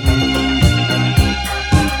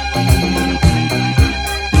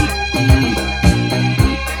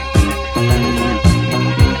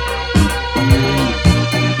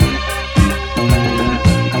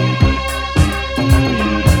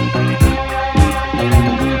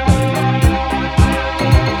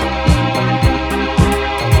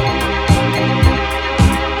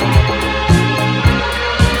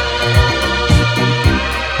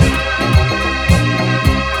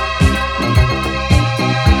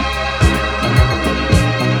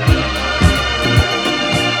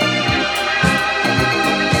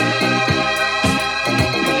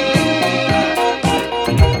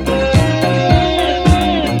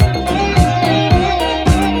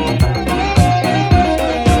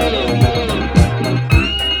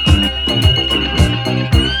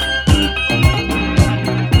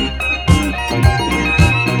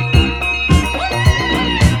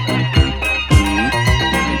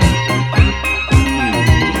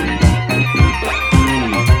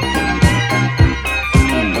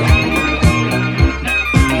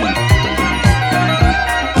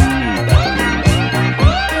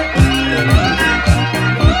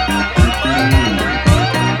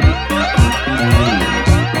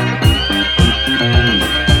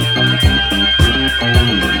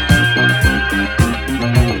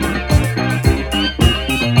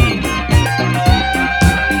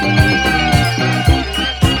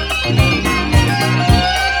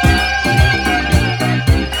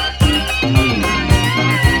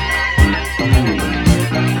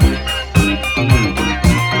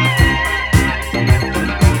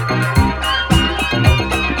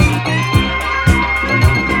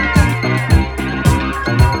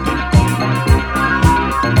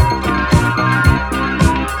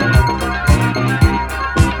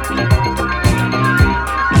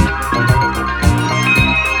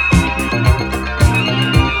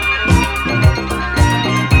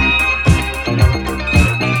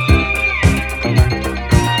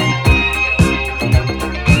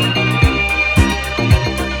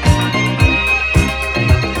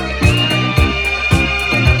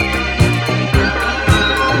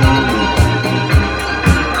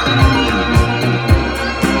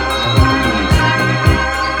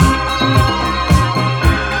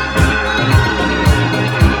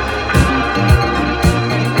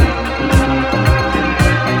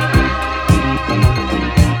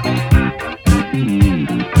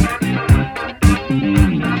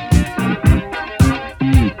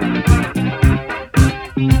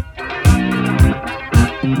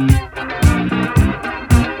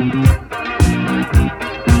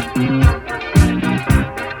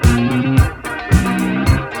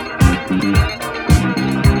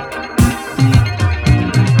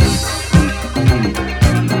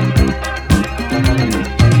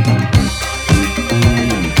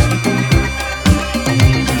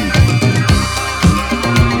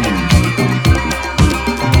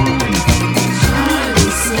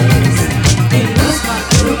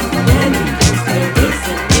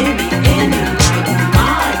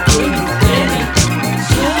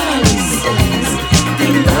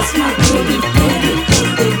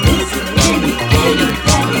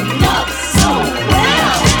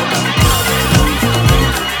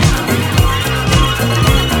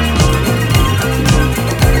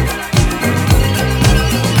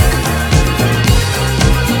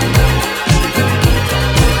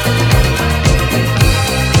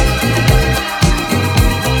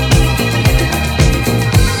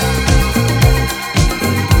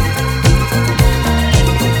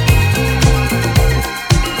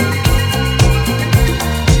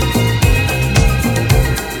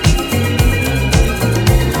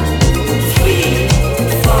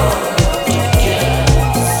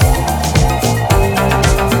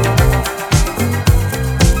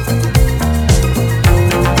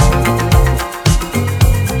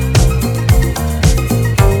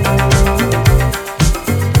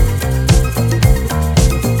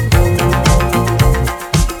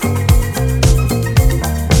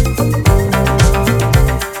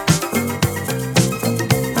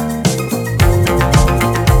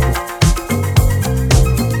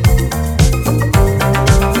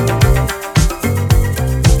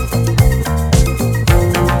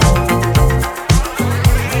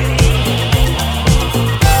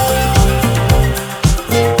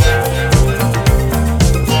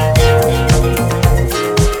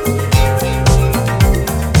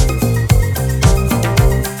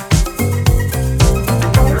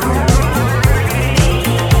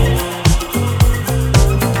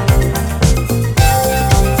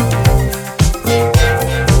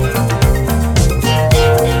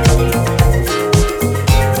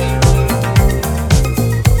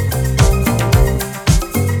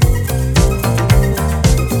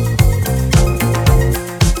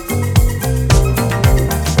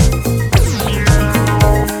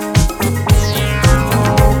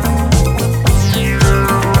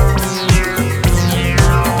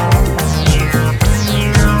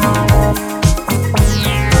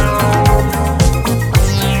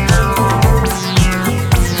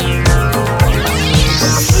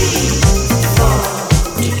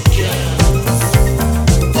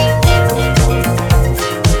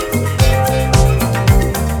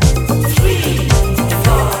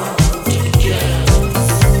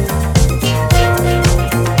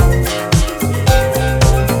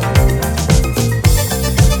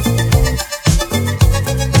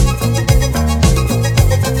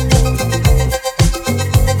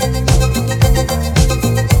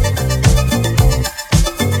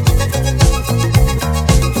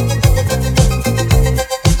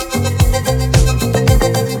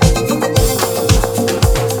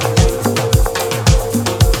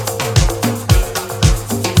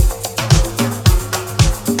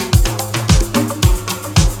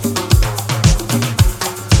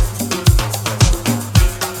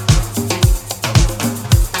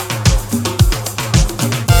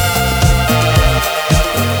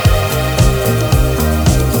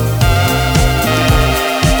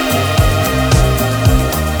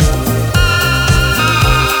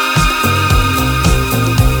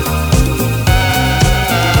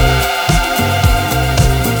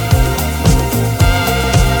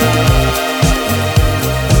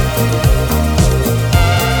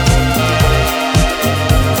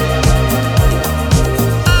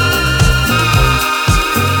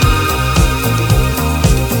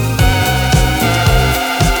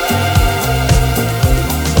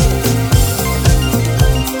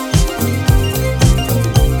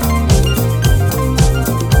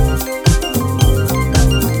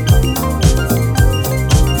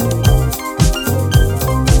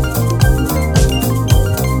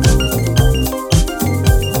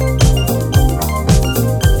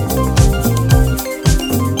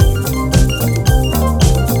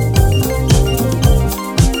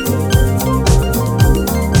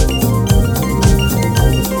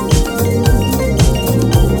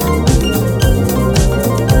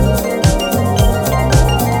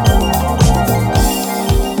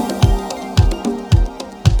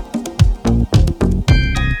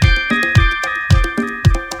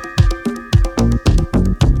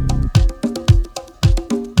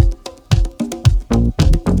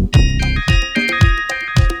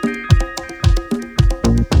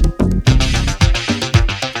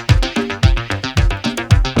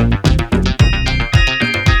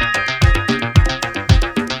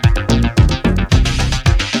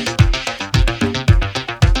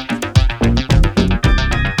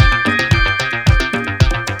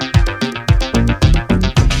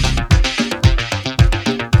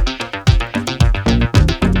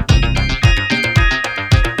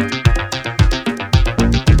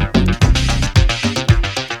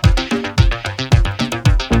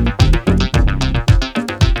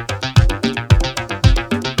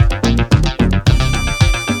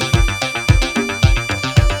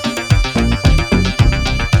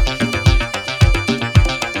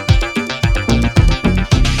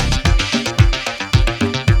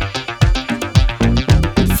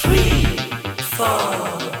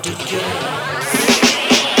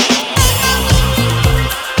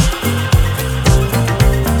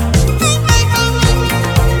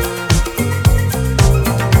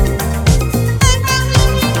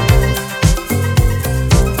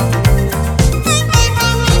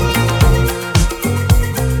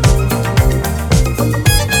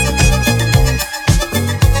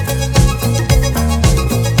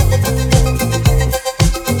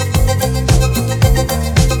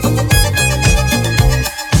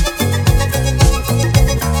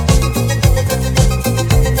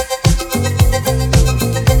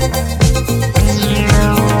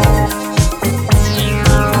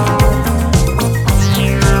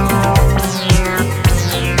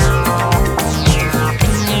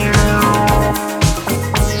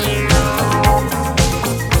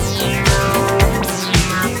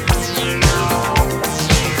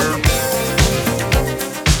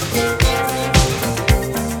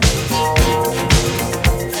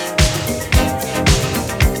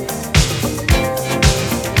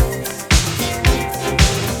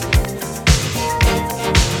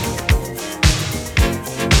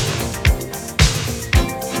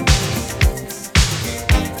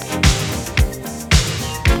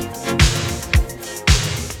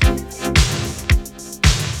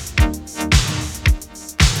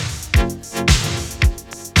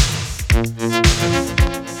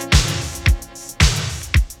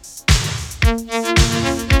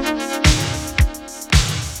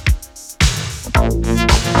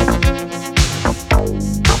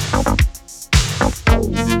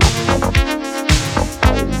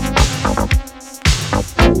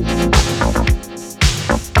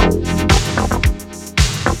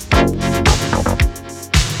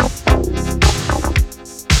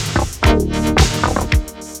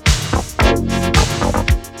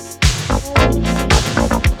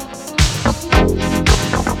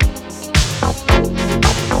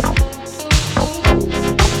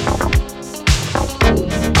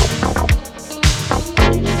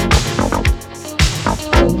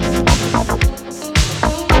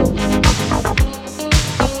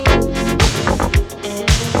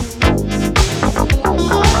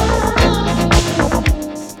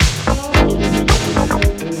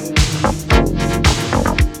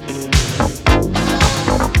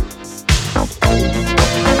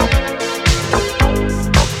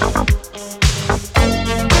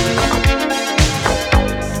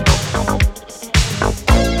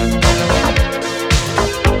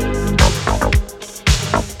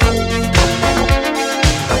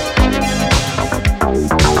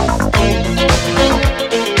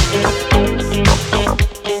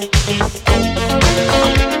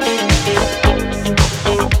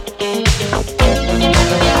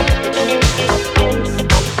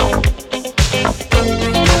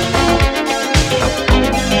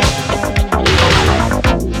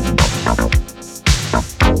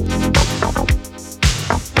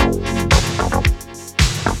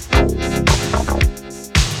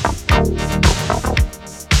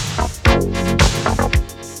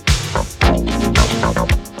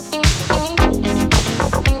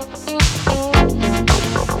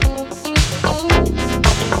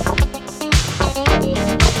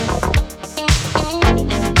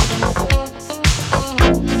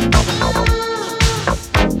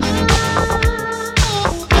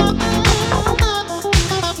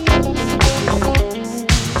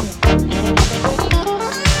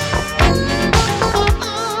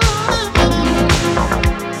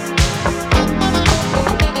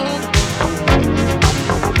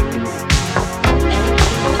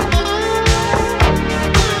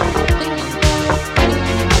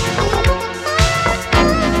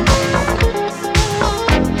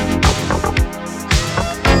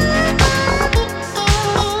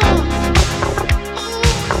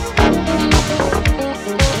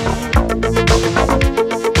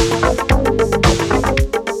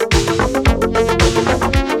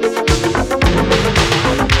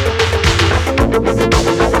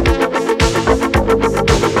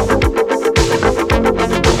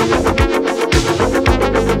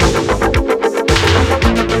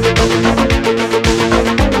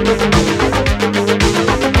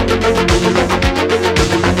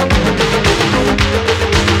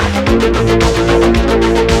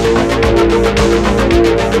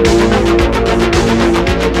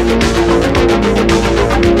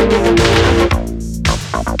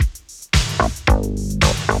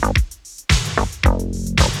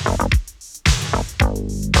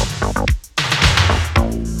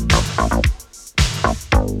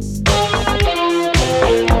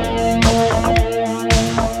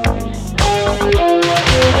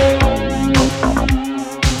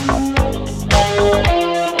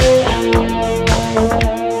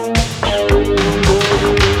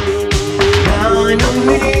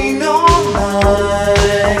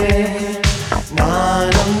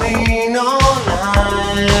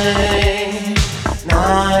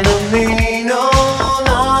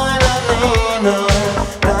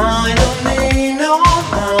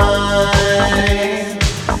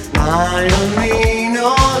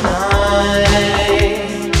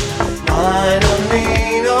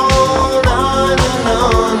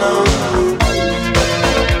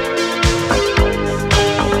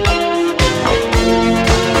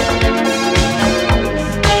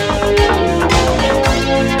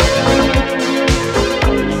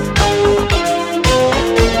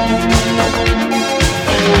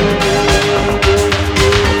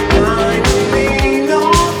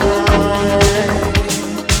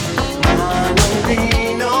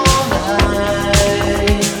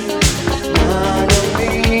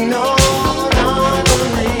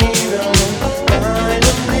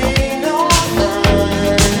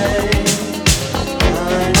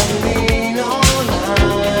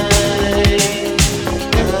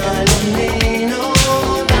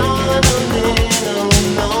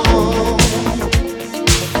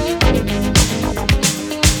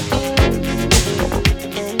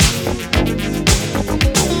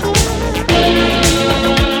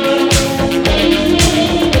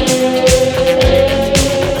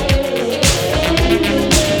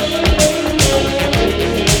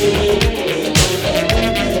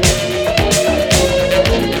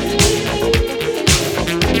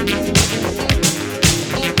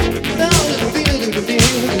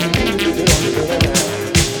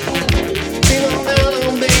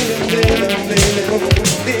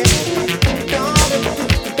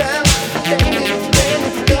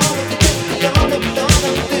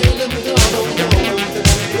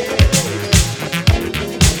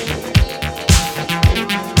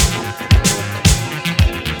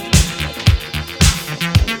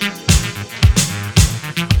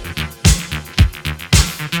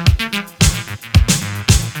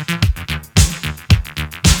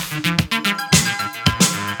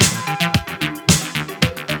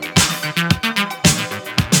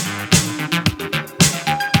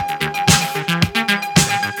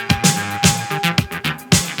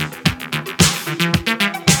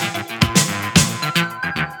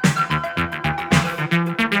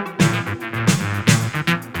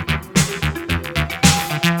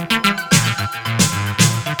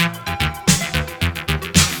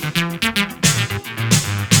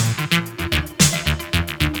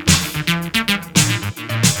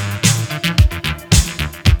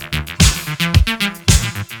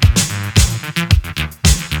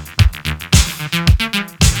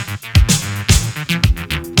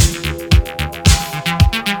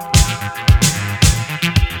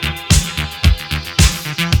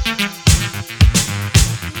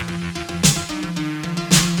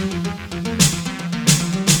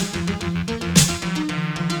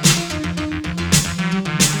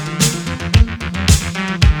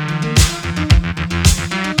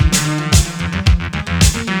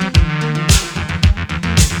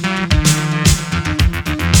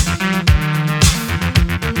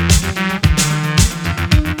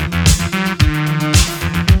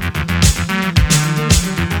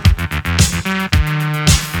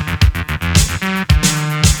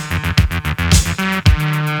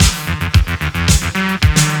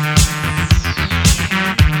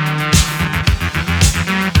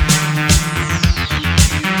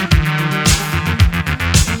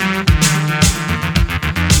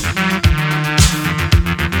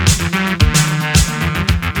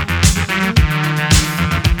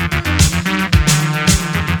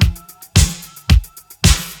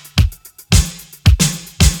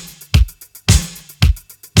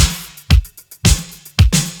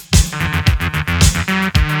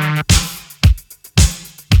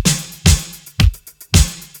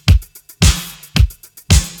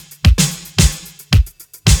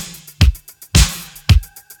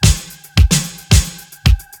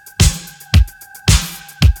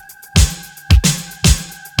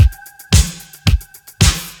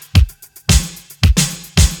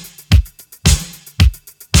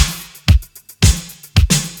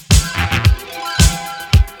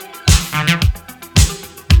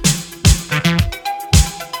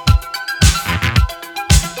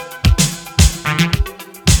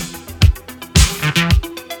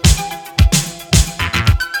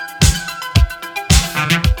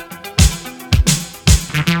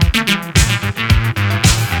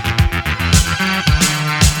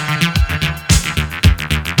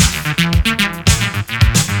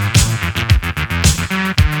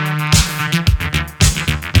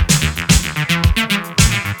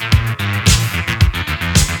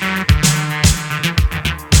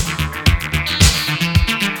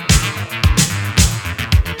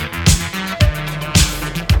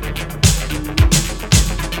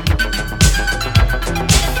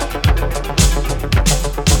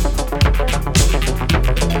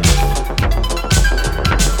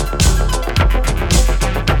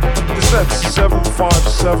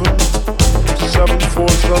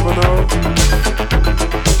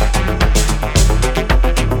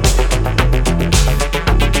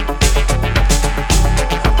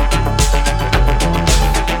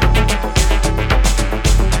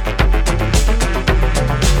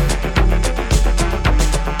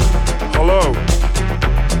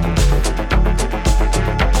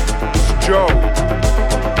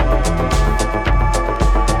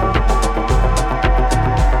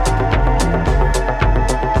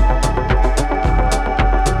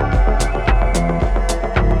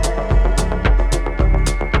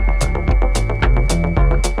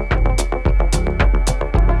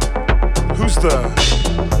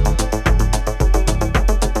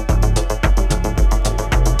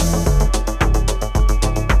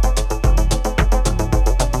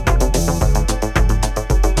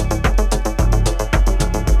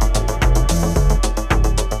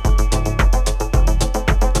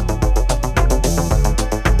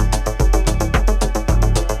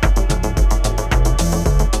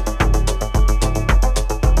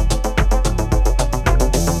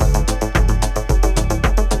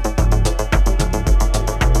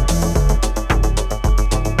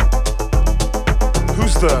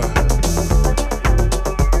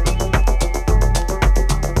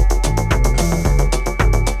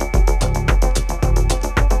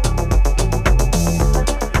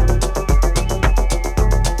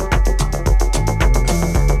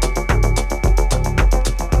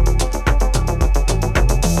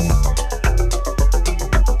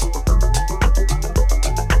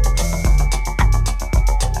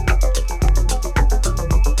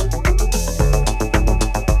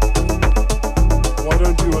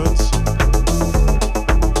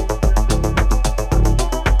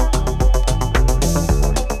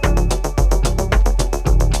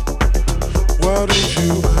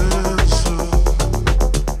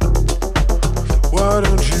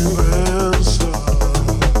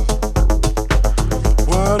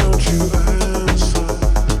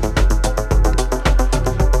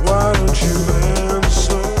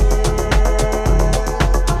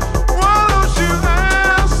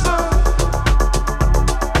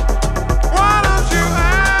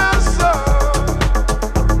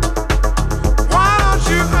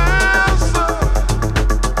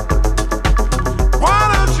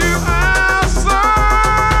 Why don't you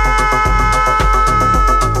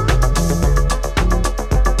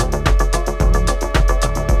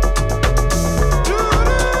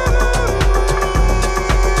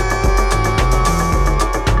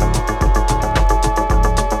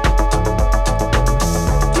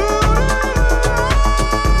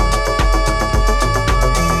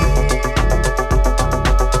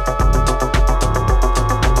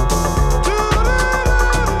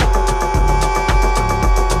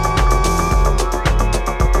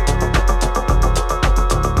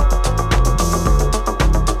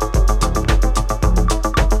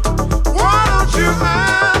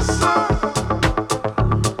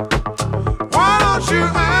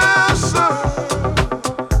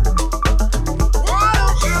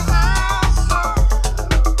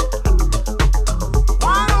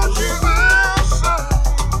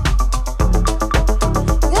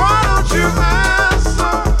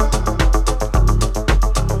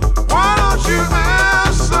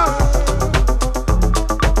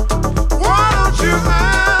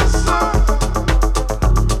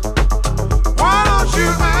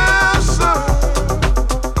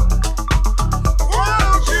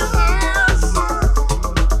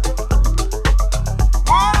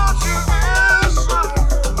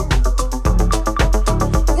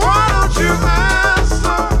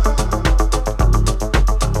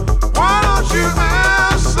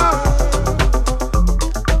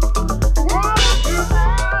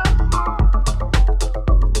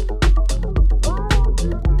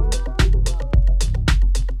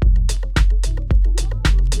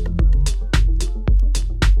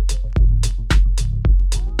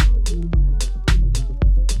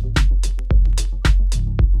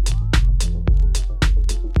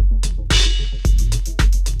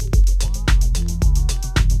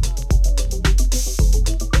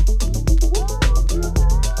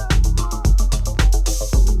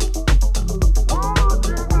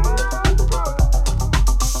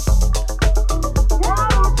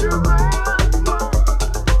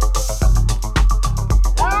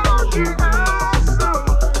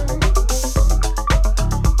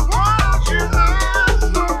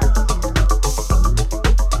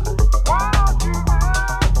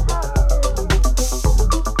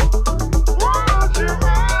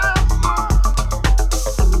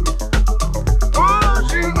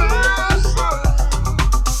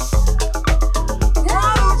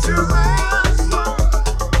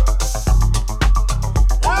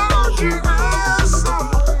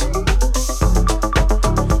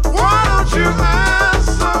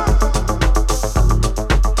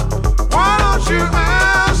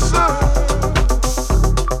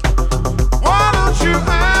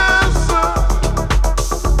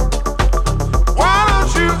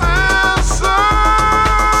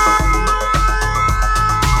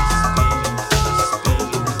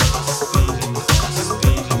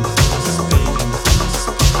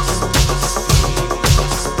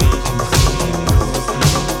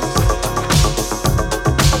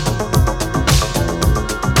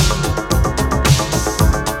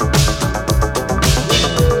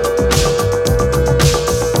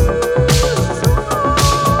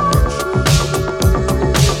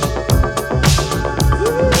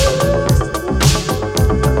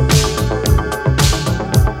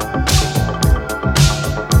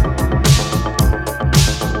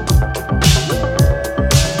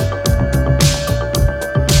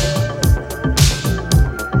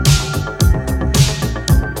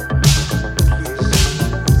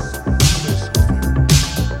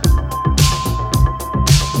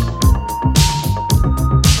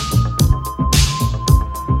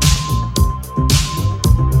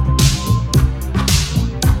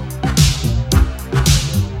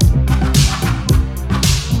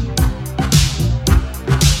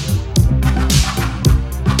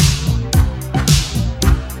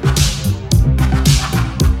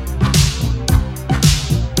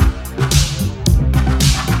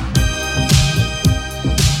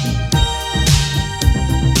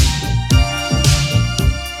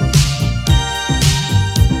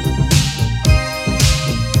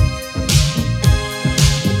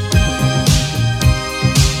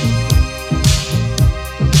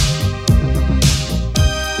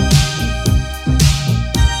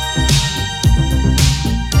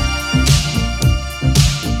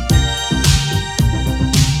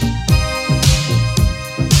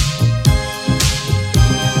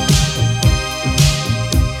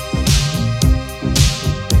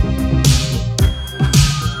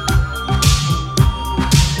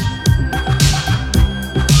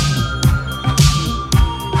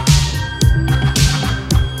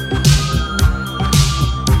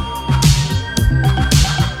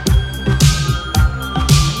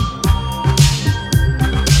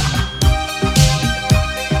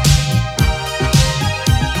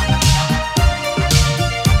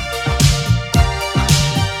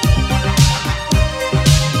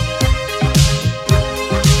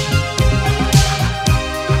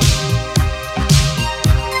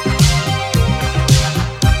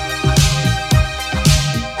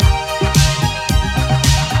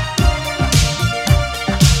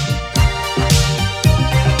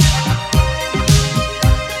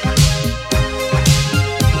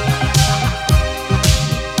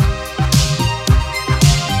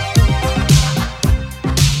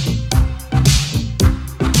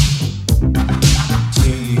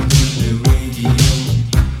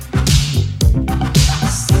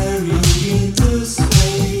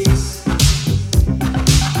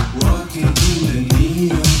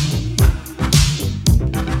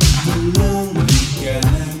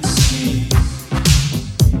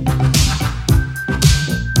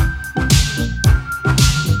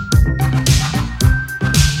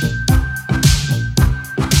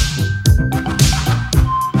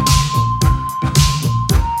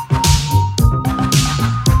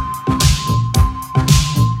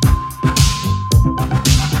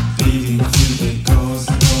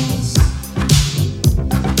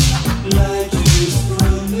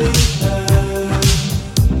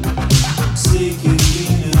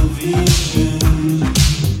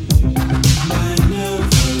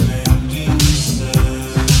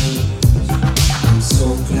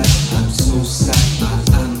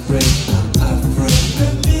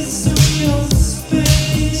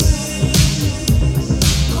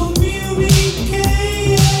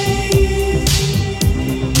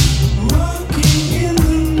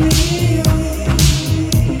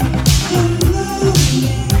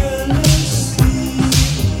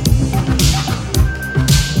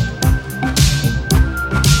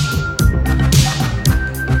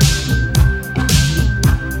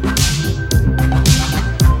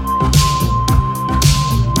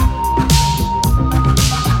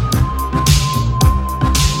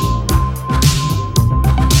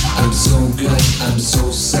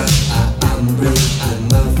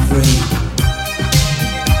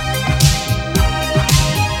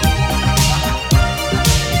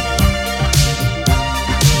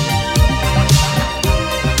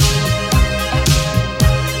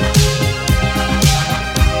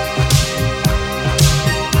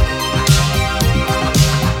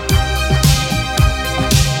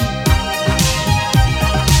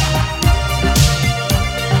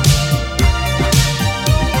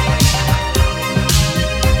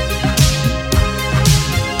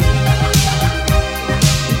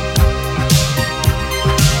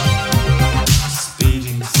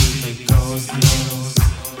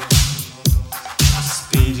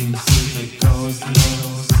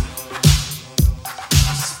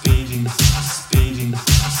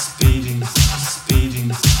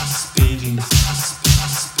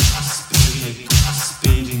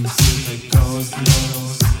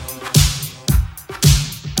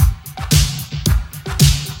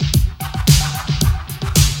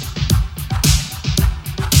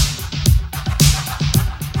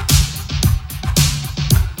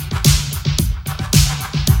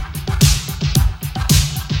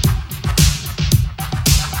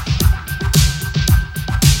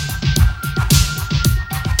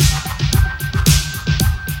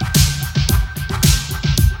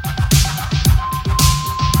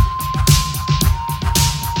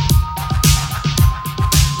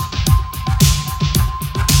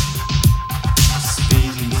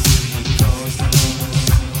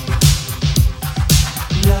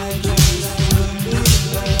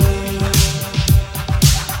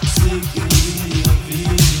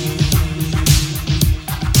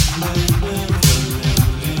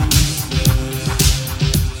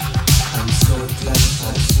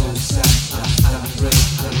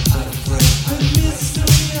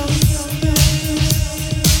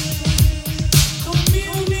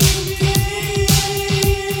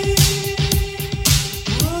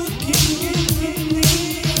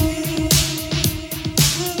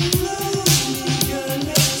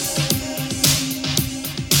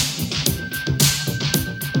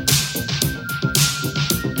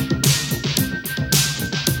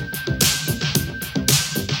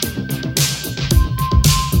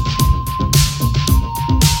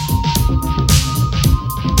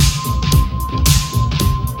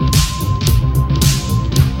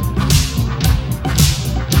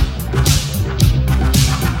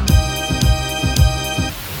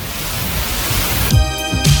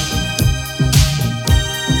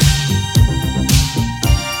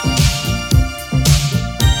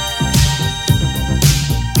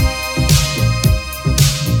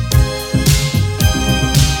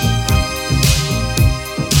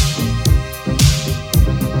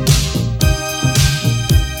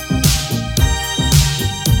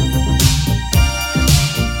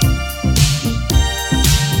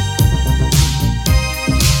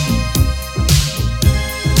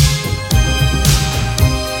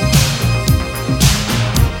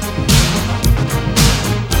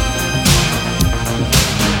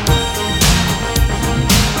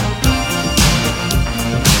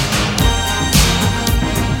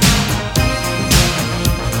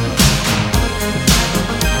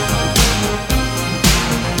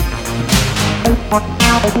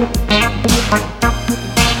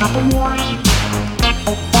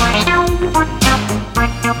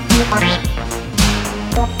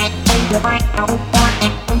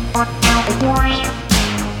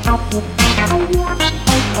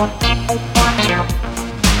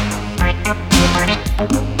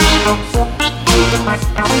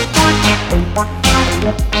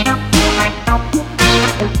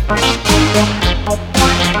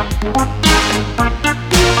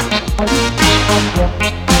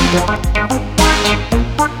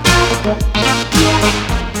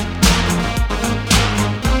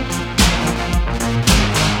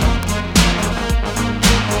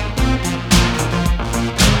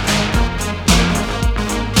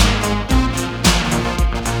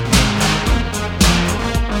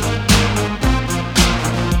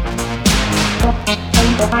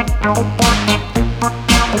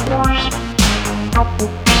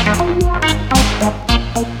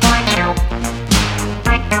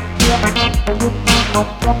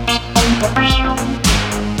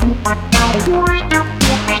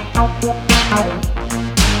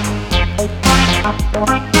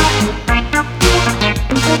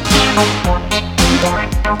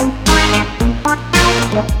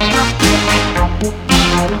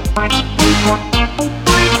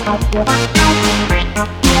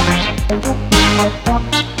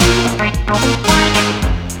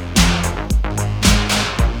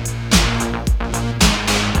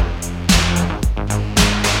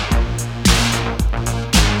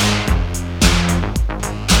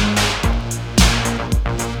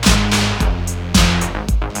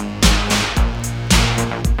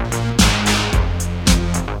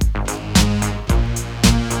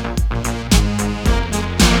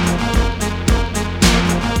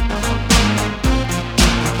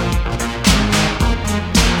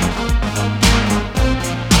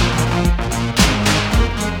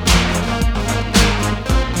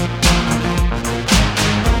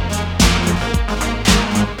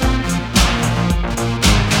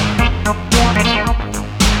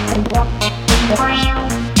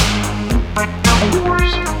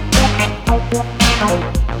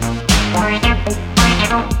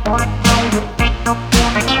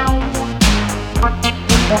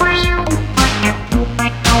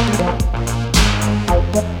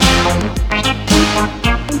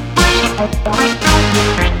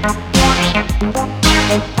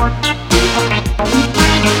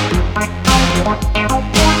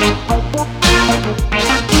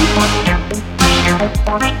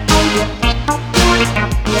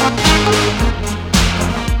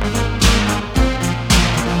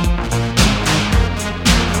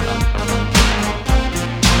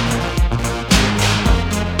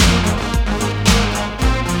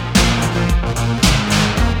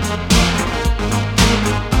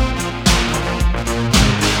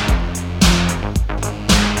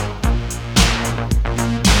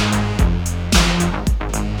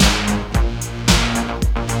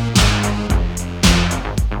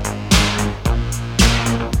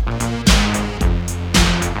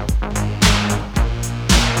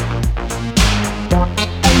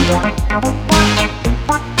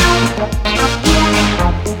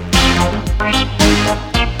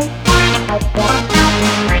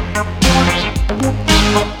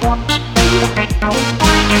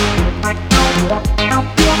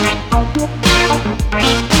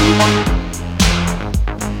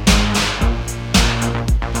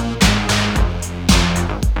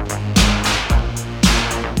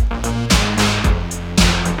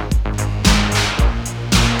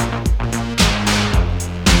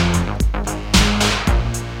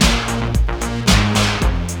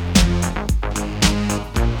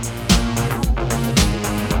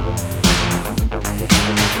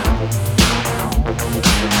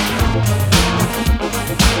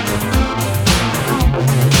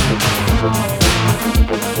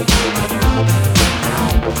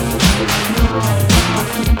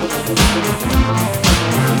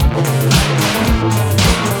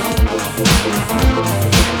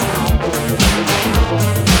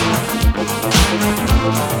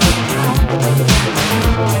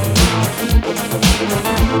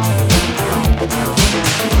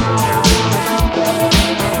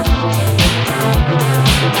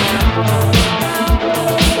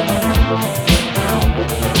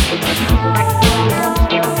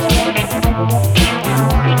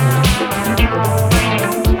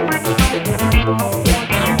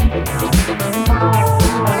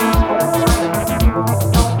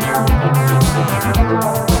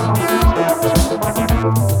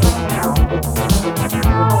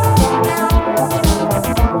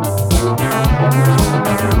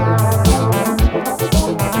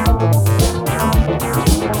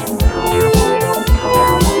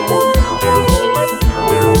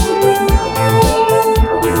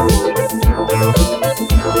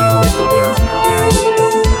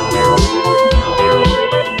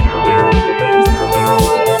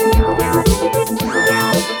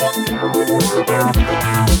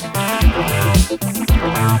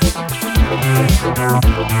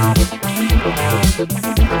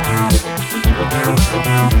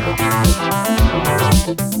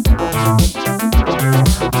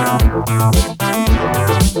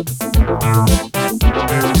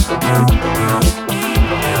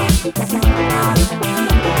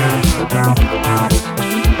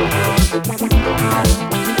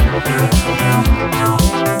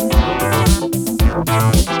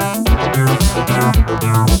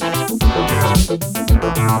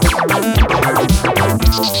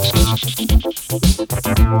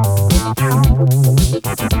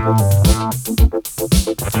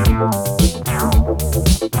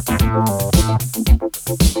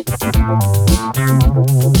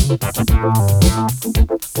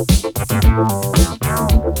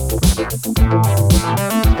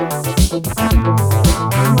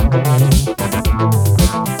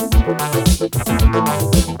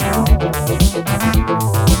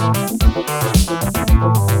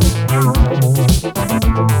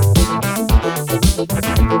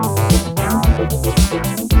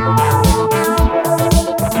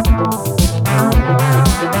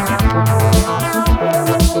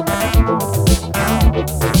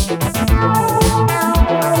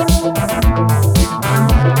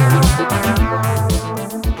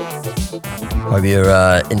Hope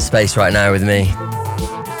you're in space right now with me.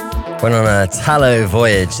 Went on a Tallow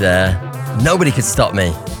voyage there. Nobody could stop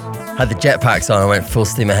me. Had the jetpacks on, I went full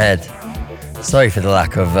steam ahead. Sorry for the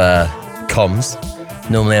lack of comms.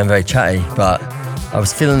 Normally I'm very chatty, but I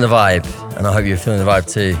was feeling the vibe, and I hope you're feeling the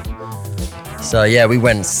vibe too. So yeah, we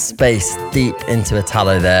went space deep into a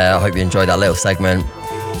Tallow there. I hope you enjoyed that little segment.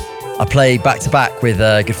 I play back to back with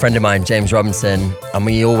a good friend of mine, James Robinson, and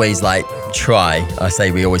we always try. I say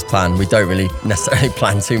we always plan. We don't really necessarily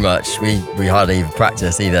plan too much. We hardly even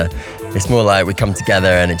practice either. It's more like we come together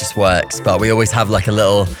and it just works. But we always have a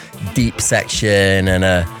little deep section and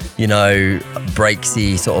a,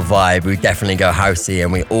 breaksy sort of vibe. We definitely go housey,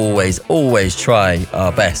 and we always try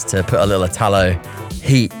our best to put a little Tallow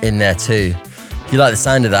heat in there too. If you like the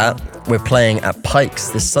sound of that, we're playing at Pikes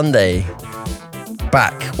this Sunday.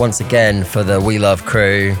 Back once again for the We Love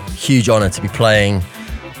crew. Huge honour to be playing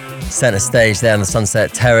centre stage there on the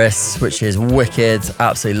Sunset Terrace, which is wicked.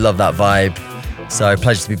 Absolutely love that vibe. So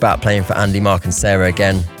pleasure to be back playing for Andy, Mark and Sarah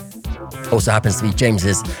again. Also happens to be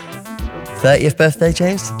James's 30th birthday,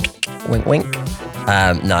 James. Wink, wink.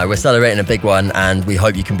 No, we're celebrating a big one, and we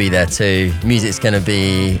hope you can be there too. Music's going to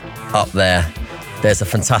be up there. There's a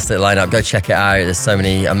fantastic lineup. Go check it out. There's so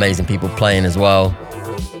many amazing people playing as well.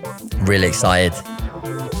 Really excited.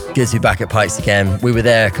 Good to be back at Pikes again. We were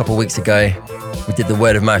there a couple of weeks ago. We did the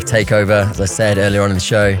word of mouth takeover, as I said earlier on in the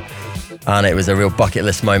show, and it was a real bucket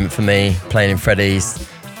list moment for me, playing in Freddy's.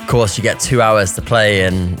 Of course, you get 2 hours to play,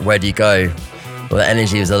 and where do you go? Well, the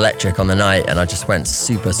energy was electric on the night, and I just went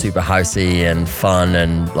super, super housey and fun,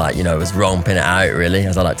 and it was romping it out, really,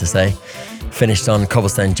 as I like to say. Finished on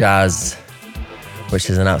Cobblestone Jazz, which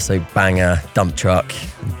is an absolute banger dump truck.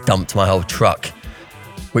 Dumped my whole truck,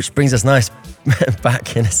 which brings us nice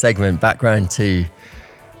back in a segment, background to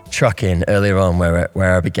trucking earlier on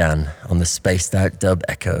where I began on the Spaced Out Dub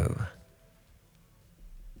Echo.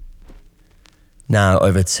 Now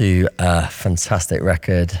over to a fantastic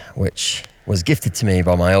record which was gifted to me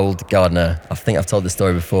by my old gardener. I think I've told this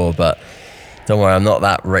story before, but don't worry, I'm not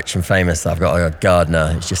that rich and famous. I've got a gardener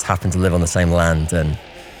who's just happened to live on the same land, and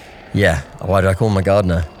yeah, why did I call him my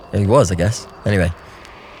gardener? He was, I guess. Anyway,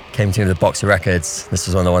 came to me with a box of records. This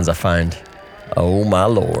was one of the ones I found. Oh my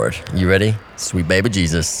Lord. You ready? Sweet baby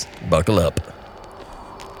Jesus. Buckle up.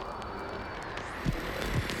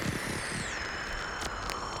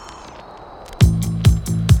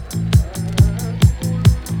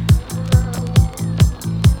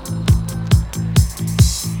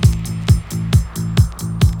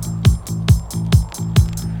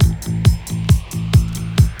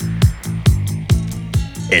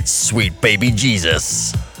 It's Sweet Baby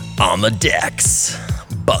Jesus on the decks.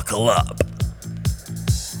 Buckle up.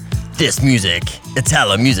 This music,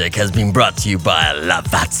 Italo music, has been brought to you by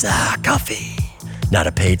Lavazza Coffee. Not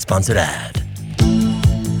a paid sponsored ad.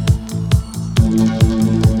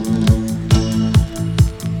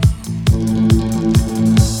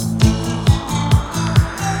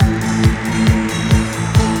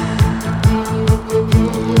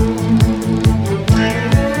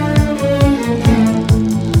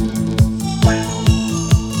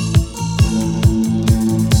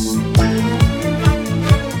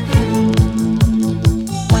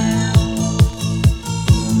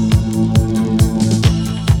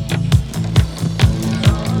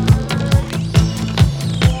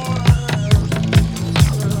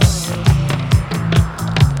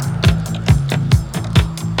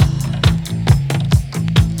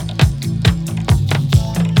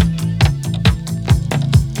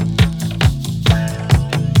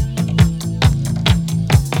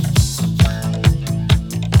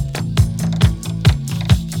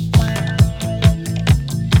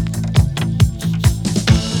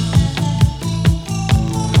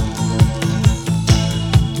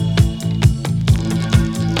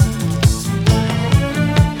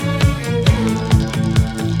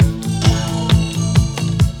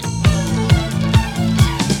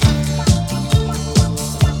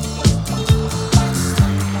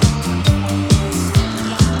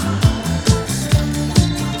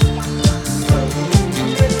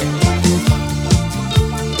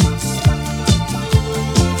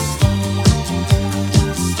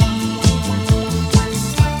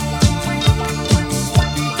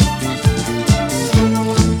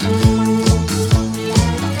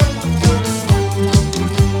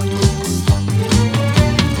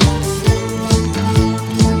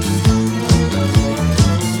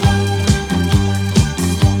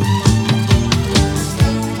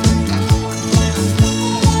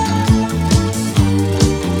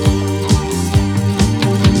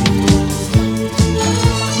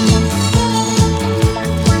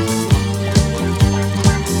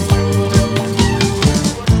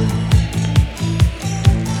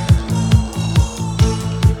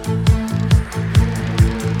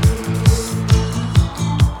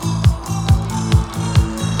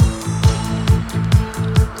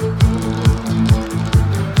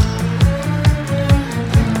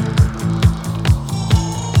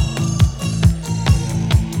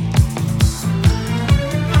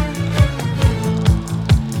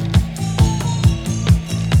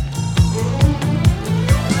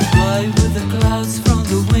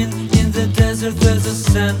 there's a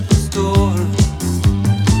sandstorm.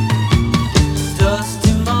 Dust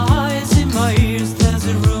in my eyes, in my ears, there's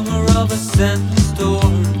a rumor of a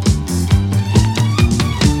sandstorm.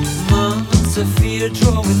 Months of fear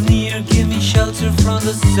drawing near, give me shelter from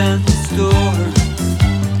the sandstorm.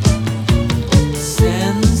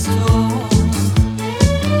 Sandstorm.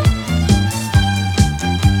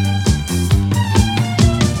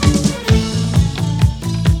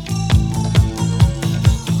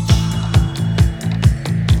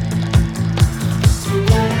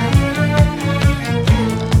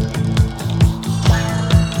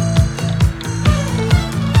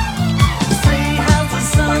 See how's the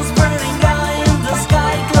sun's burning high in the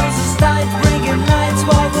sky, close the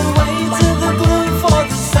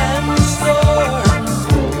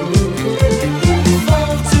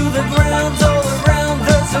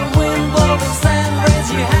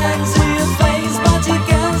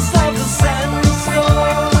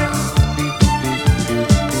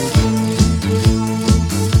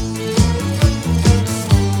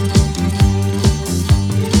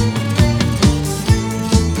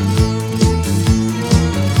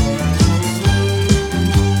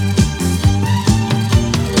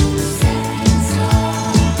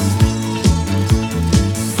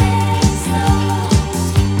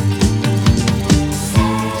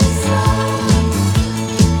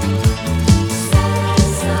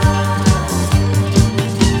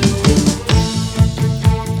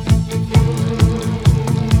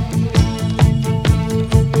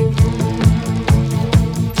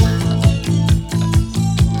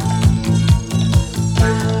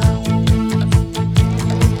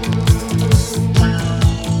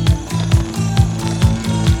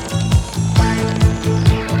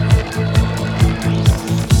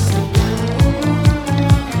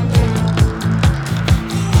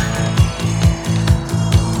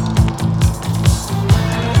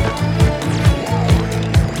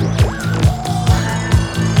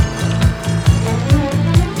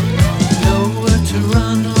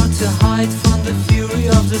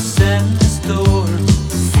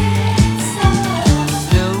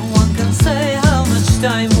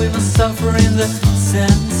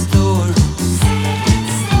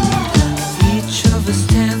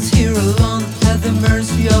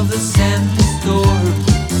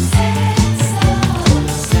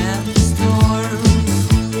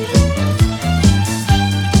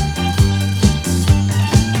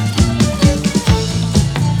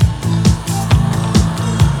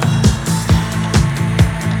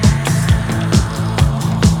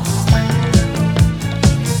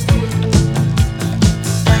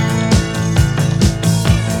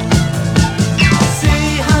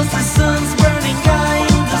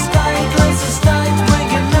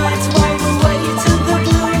night,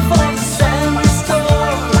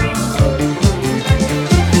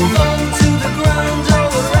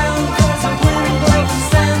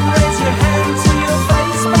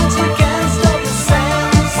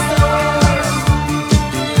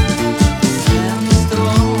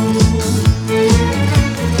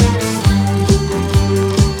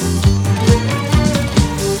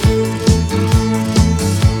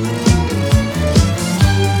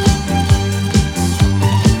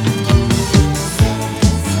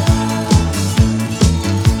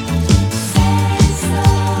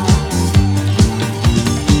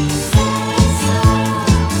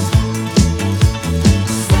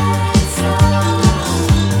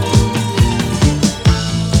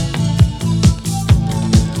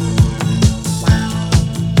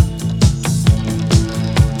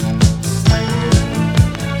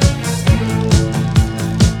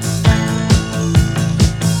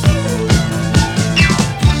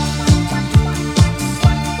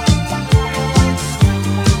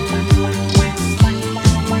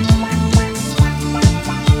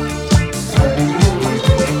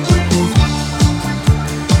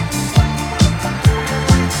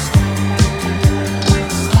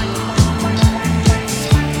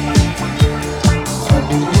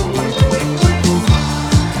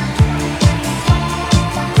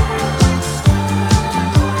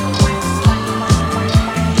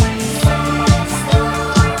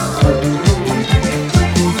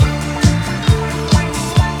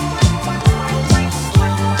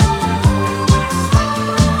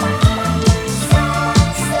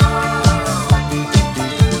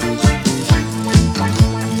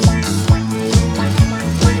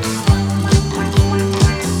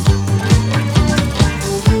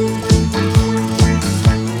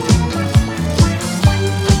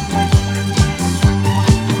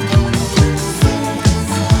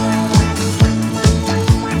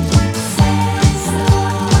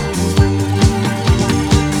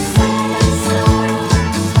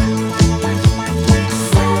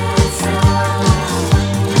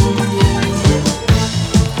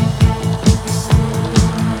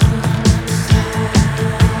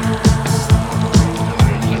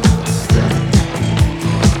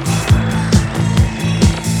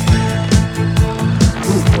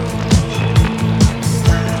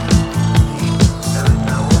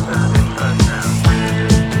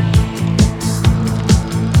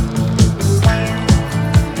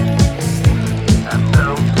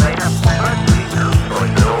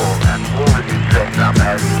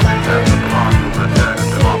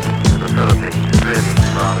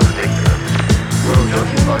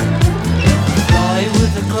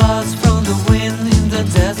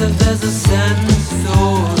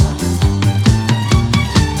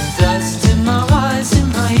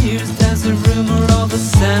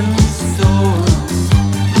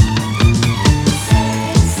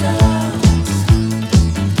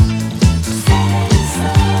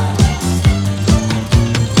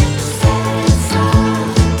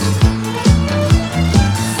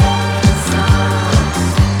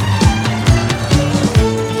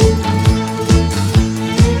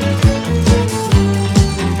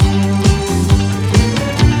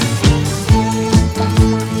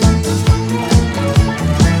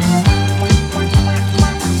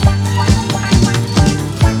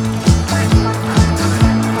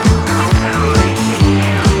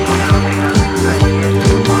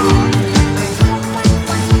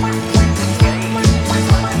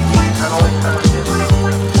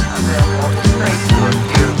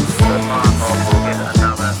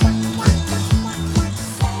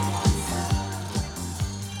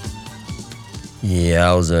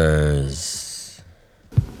 Wowzers.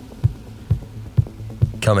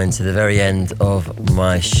 Coming to the very end of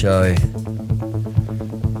my show.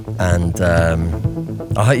 And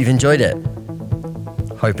I hope you've enjoyed it.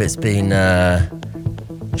 Hope it's been a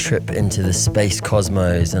trip into the space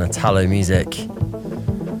cosmos and Italo music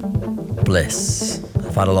bliss.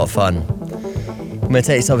 I've had a lot of fun. I'm going to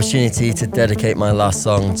take this opportunity to dedicate my last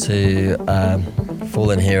song to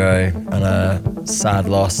fallen hero and a sad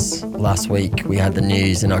loss. Last week we had the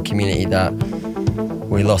news in our community that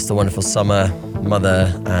we lost a wonderful summer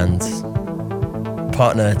mother and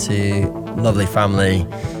partner to lovely family,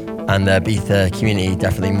 and the Ibiza community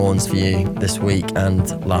definitely mourns for you this week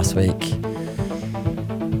and last week.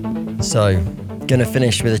 So gonna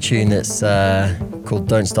finish with a tune that's called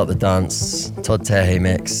Don't Stop the Dance, Todd Terje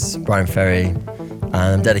mix, Brian Ferry, and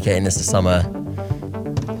I'm dedicating this to Summer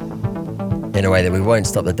in a way that we won't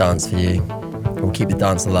stop the dance for you. We'll keep the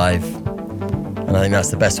dance alive. And I think that's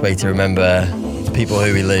the best way to remember the people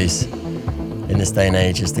who we lose in this day and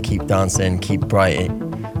age, is to keep dancing, keep bright,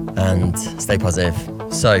 and stay positive.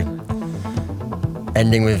 So,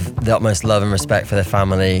 ending with the utmost love and respect for their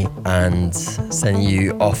family and sending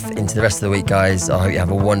you off into the rest of the week, guys. I hope you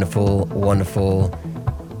have a wonderful, wonderful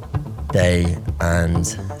day and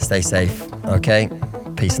stay safe, okay?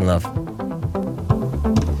 Peace and love.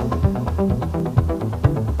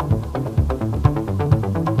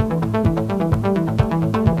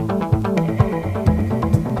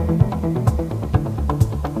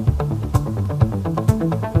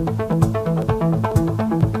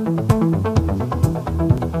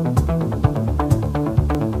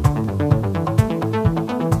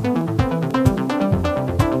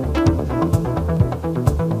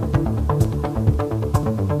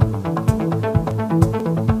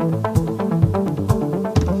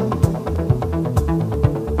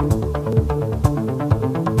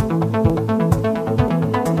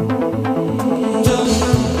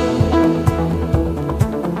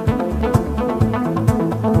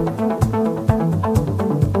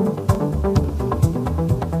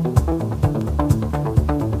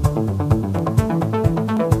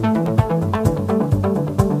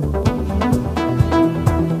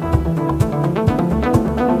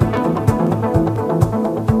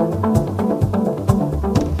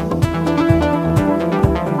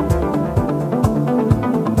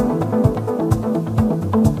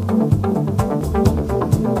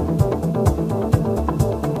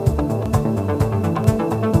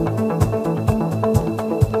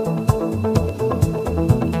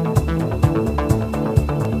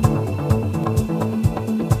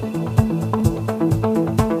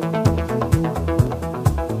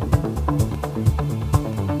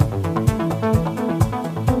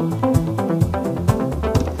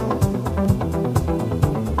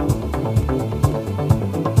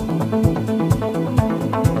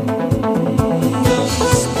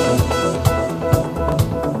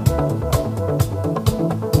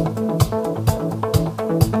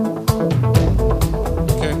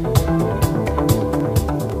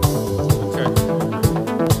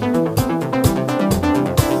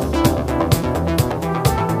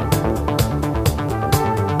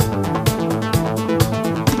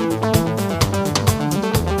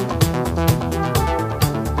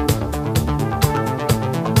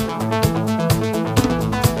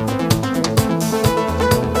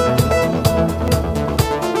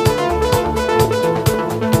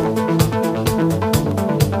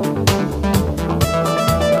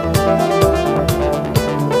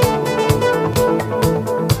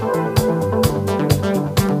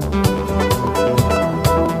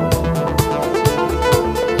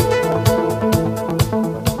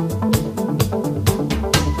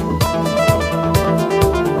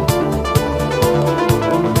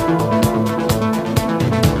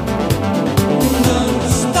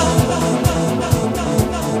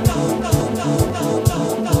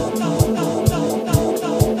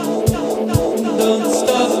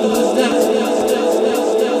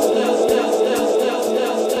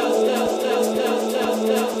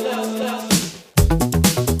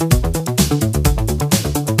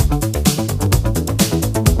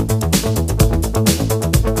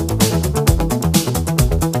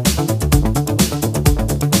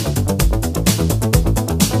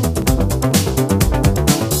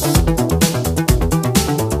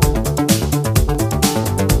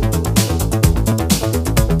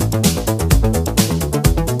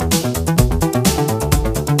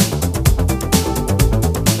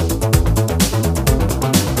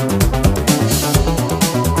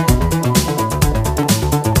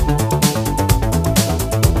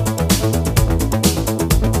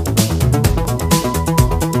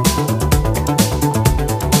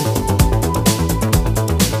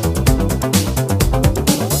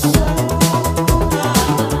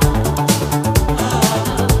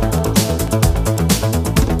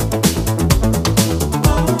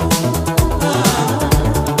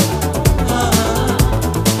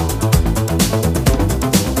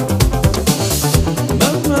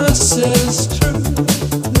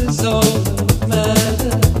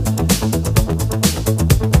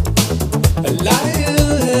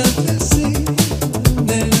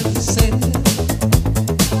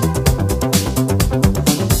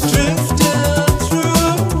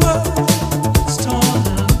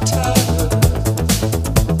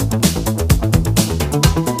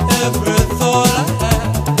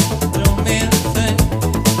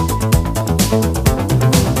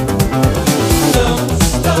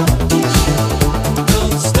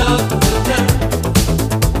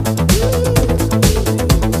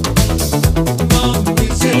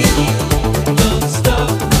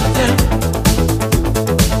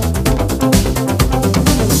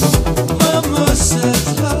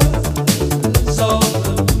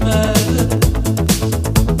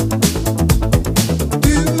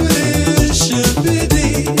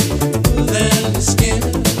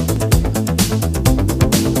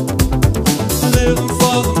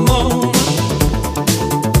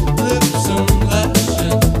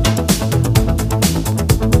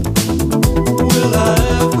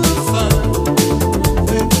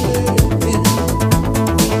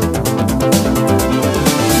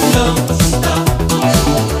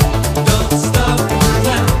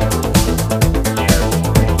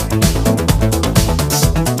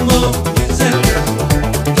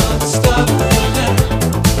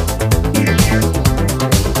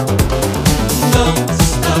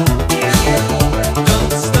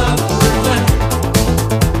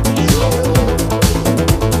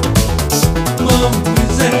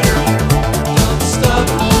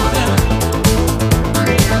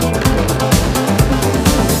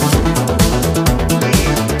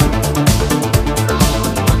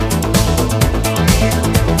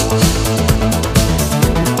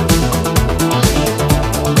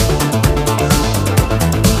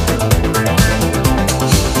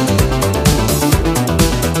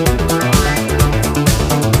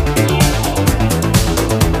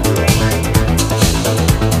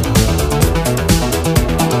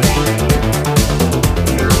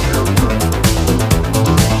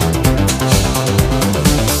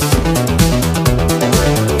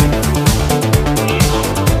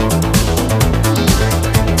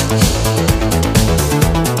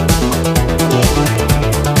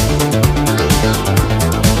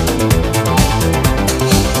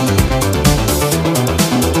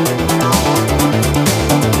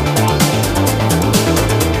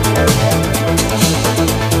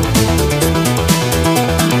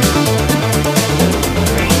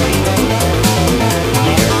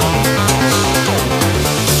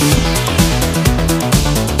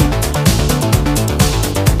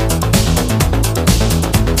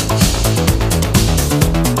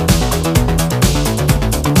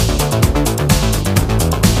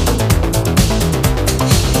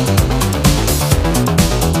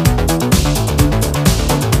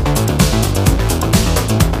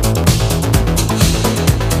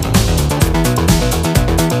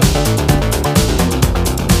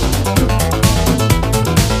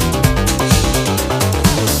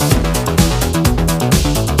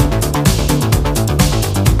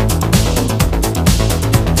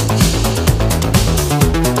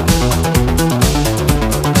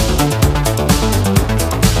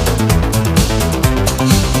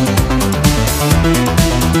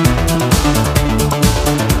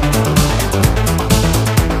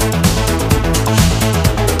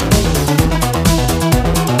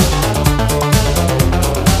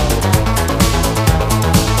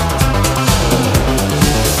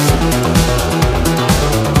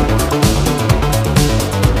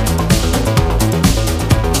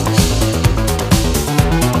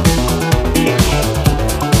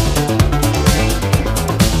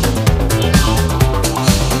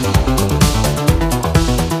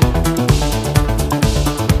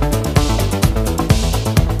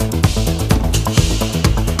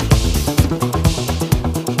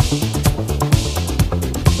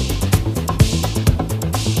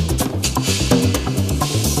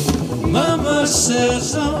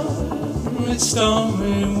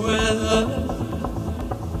 stormy weather.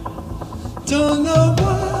 Don't know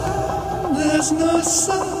why there's no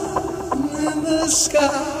sun in the sky.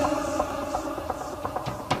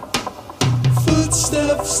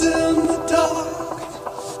 Footsteps in the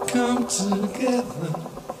dark come together.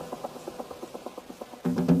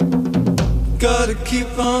 Gotta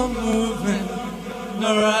keep on moving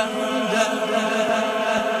around.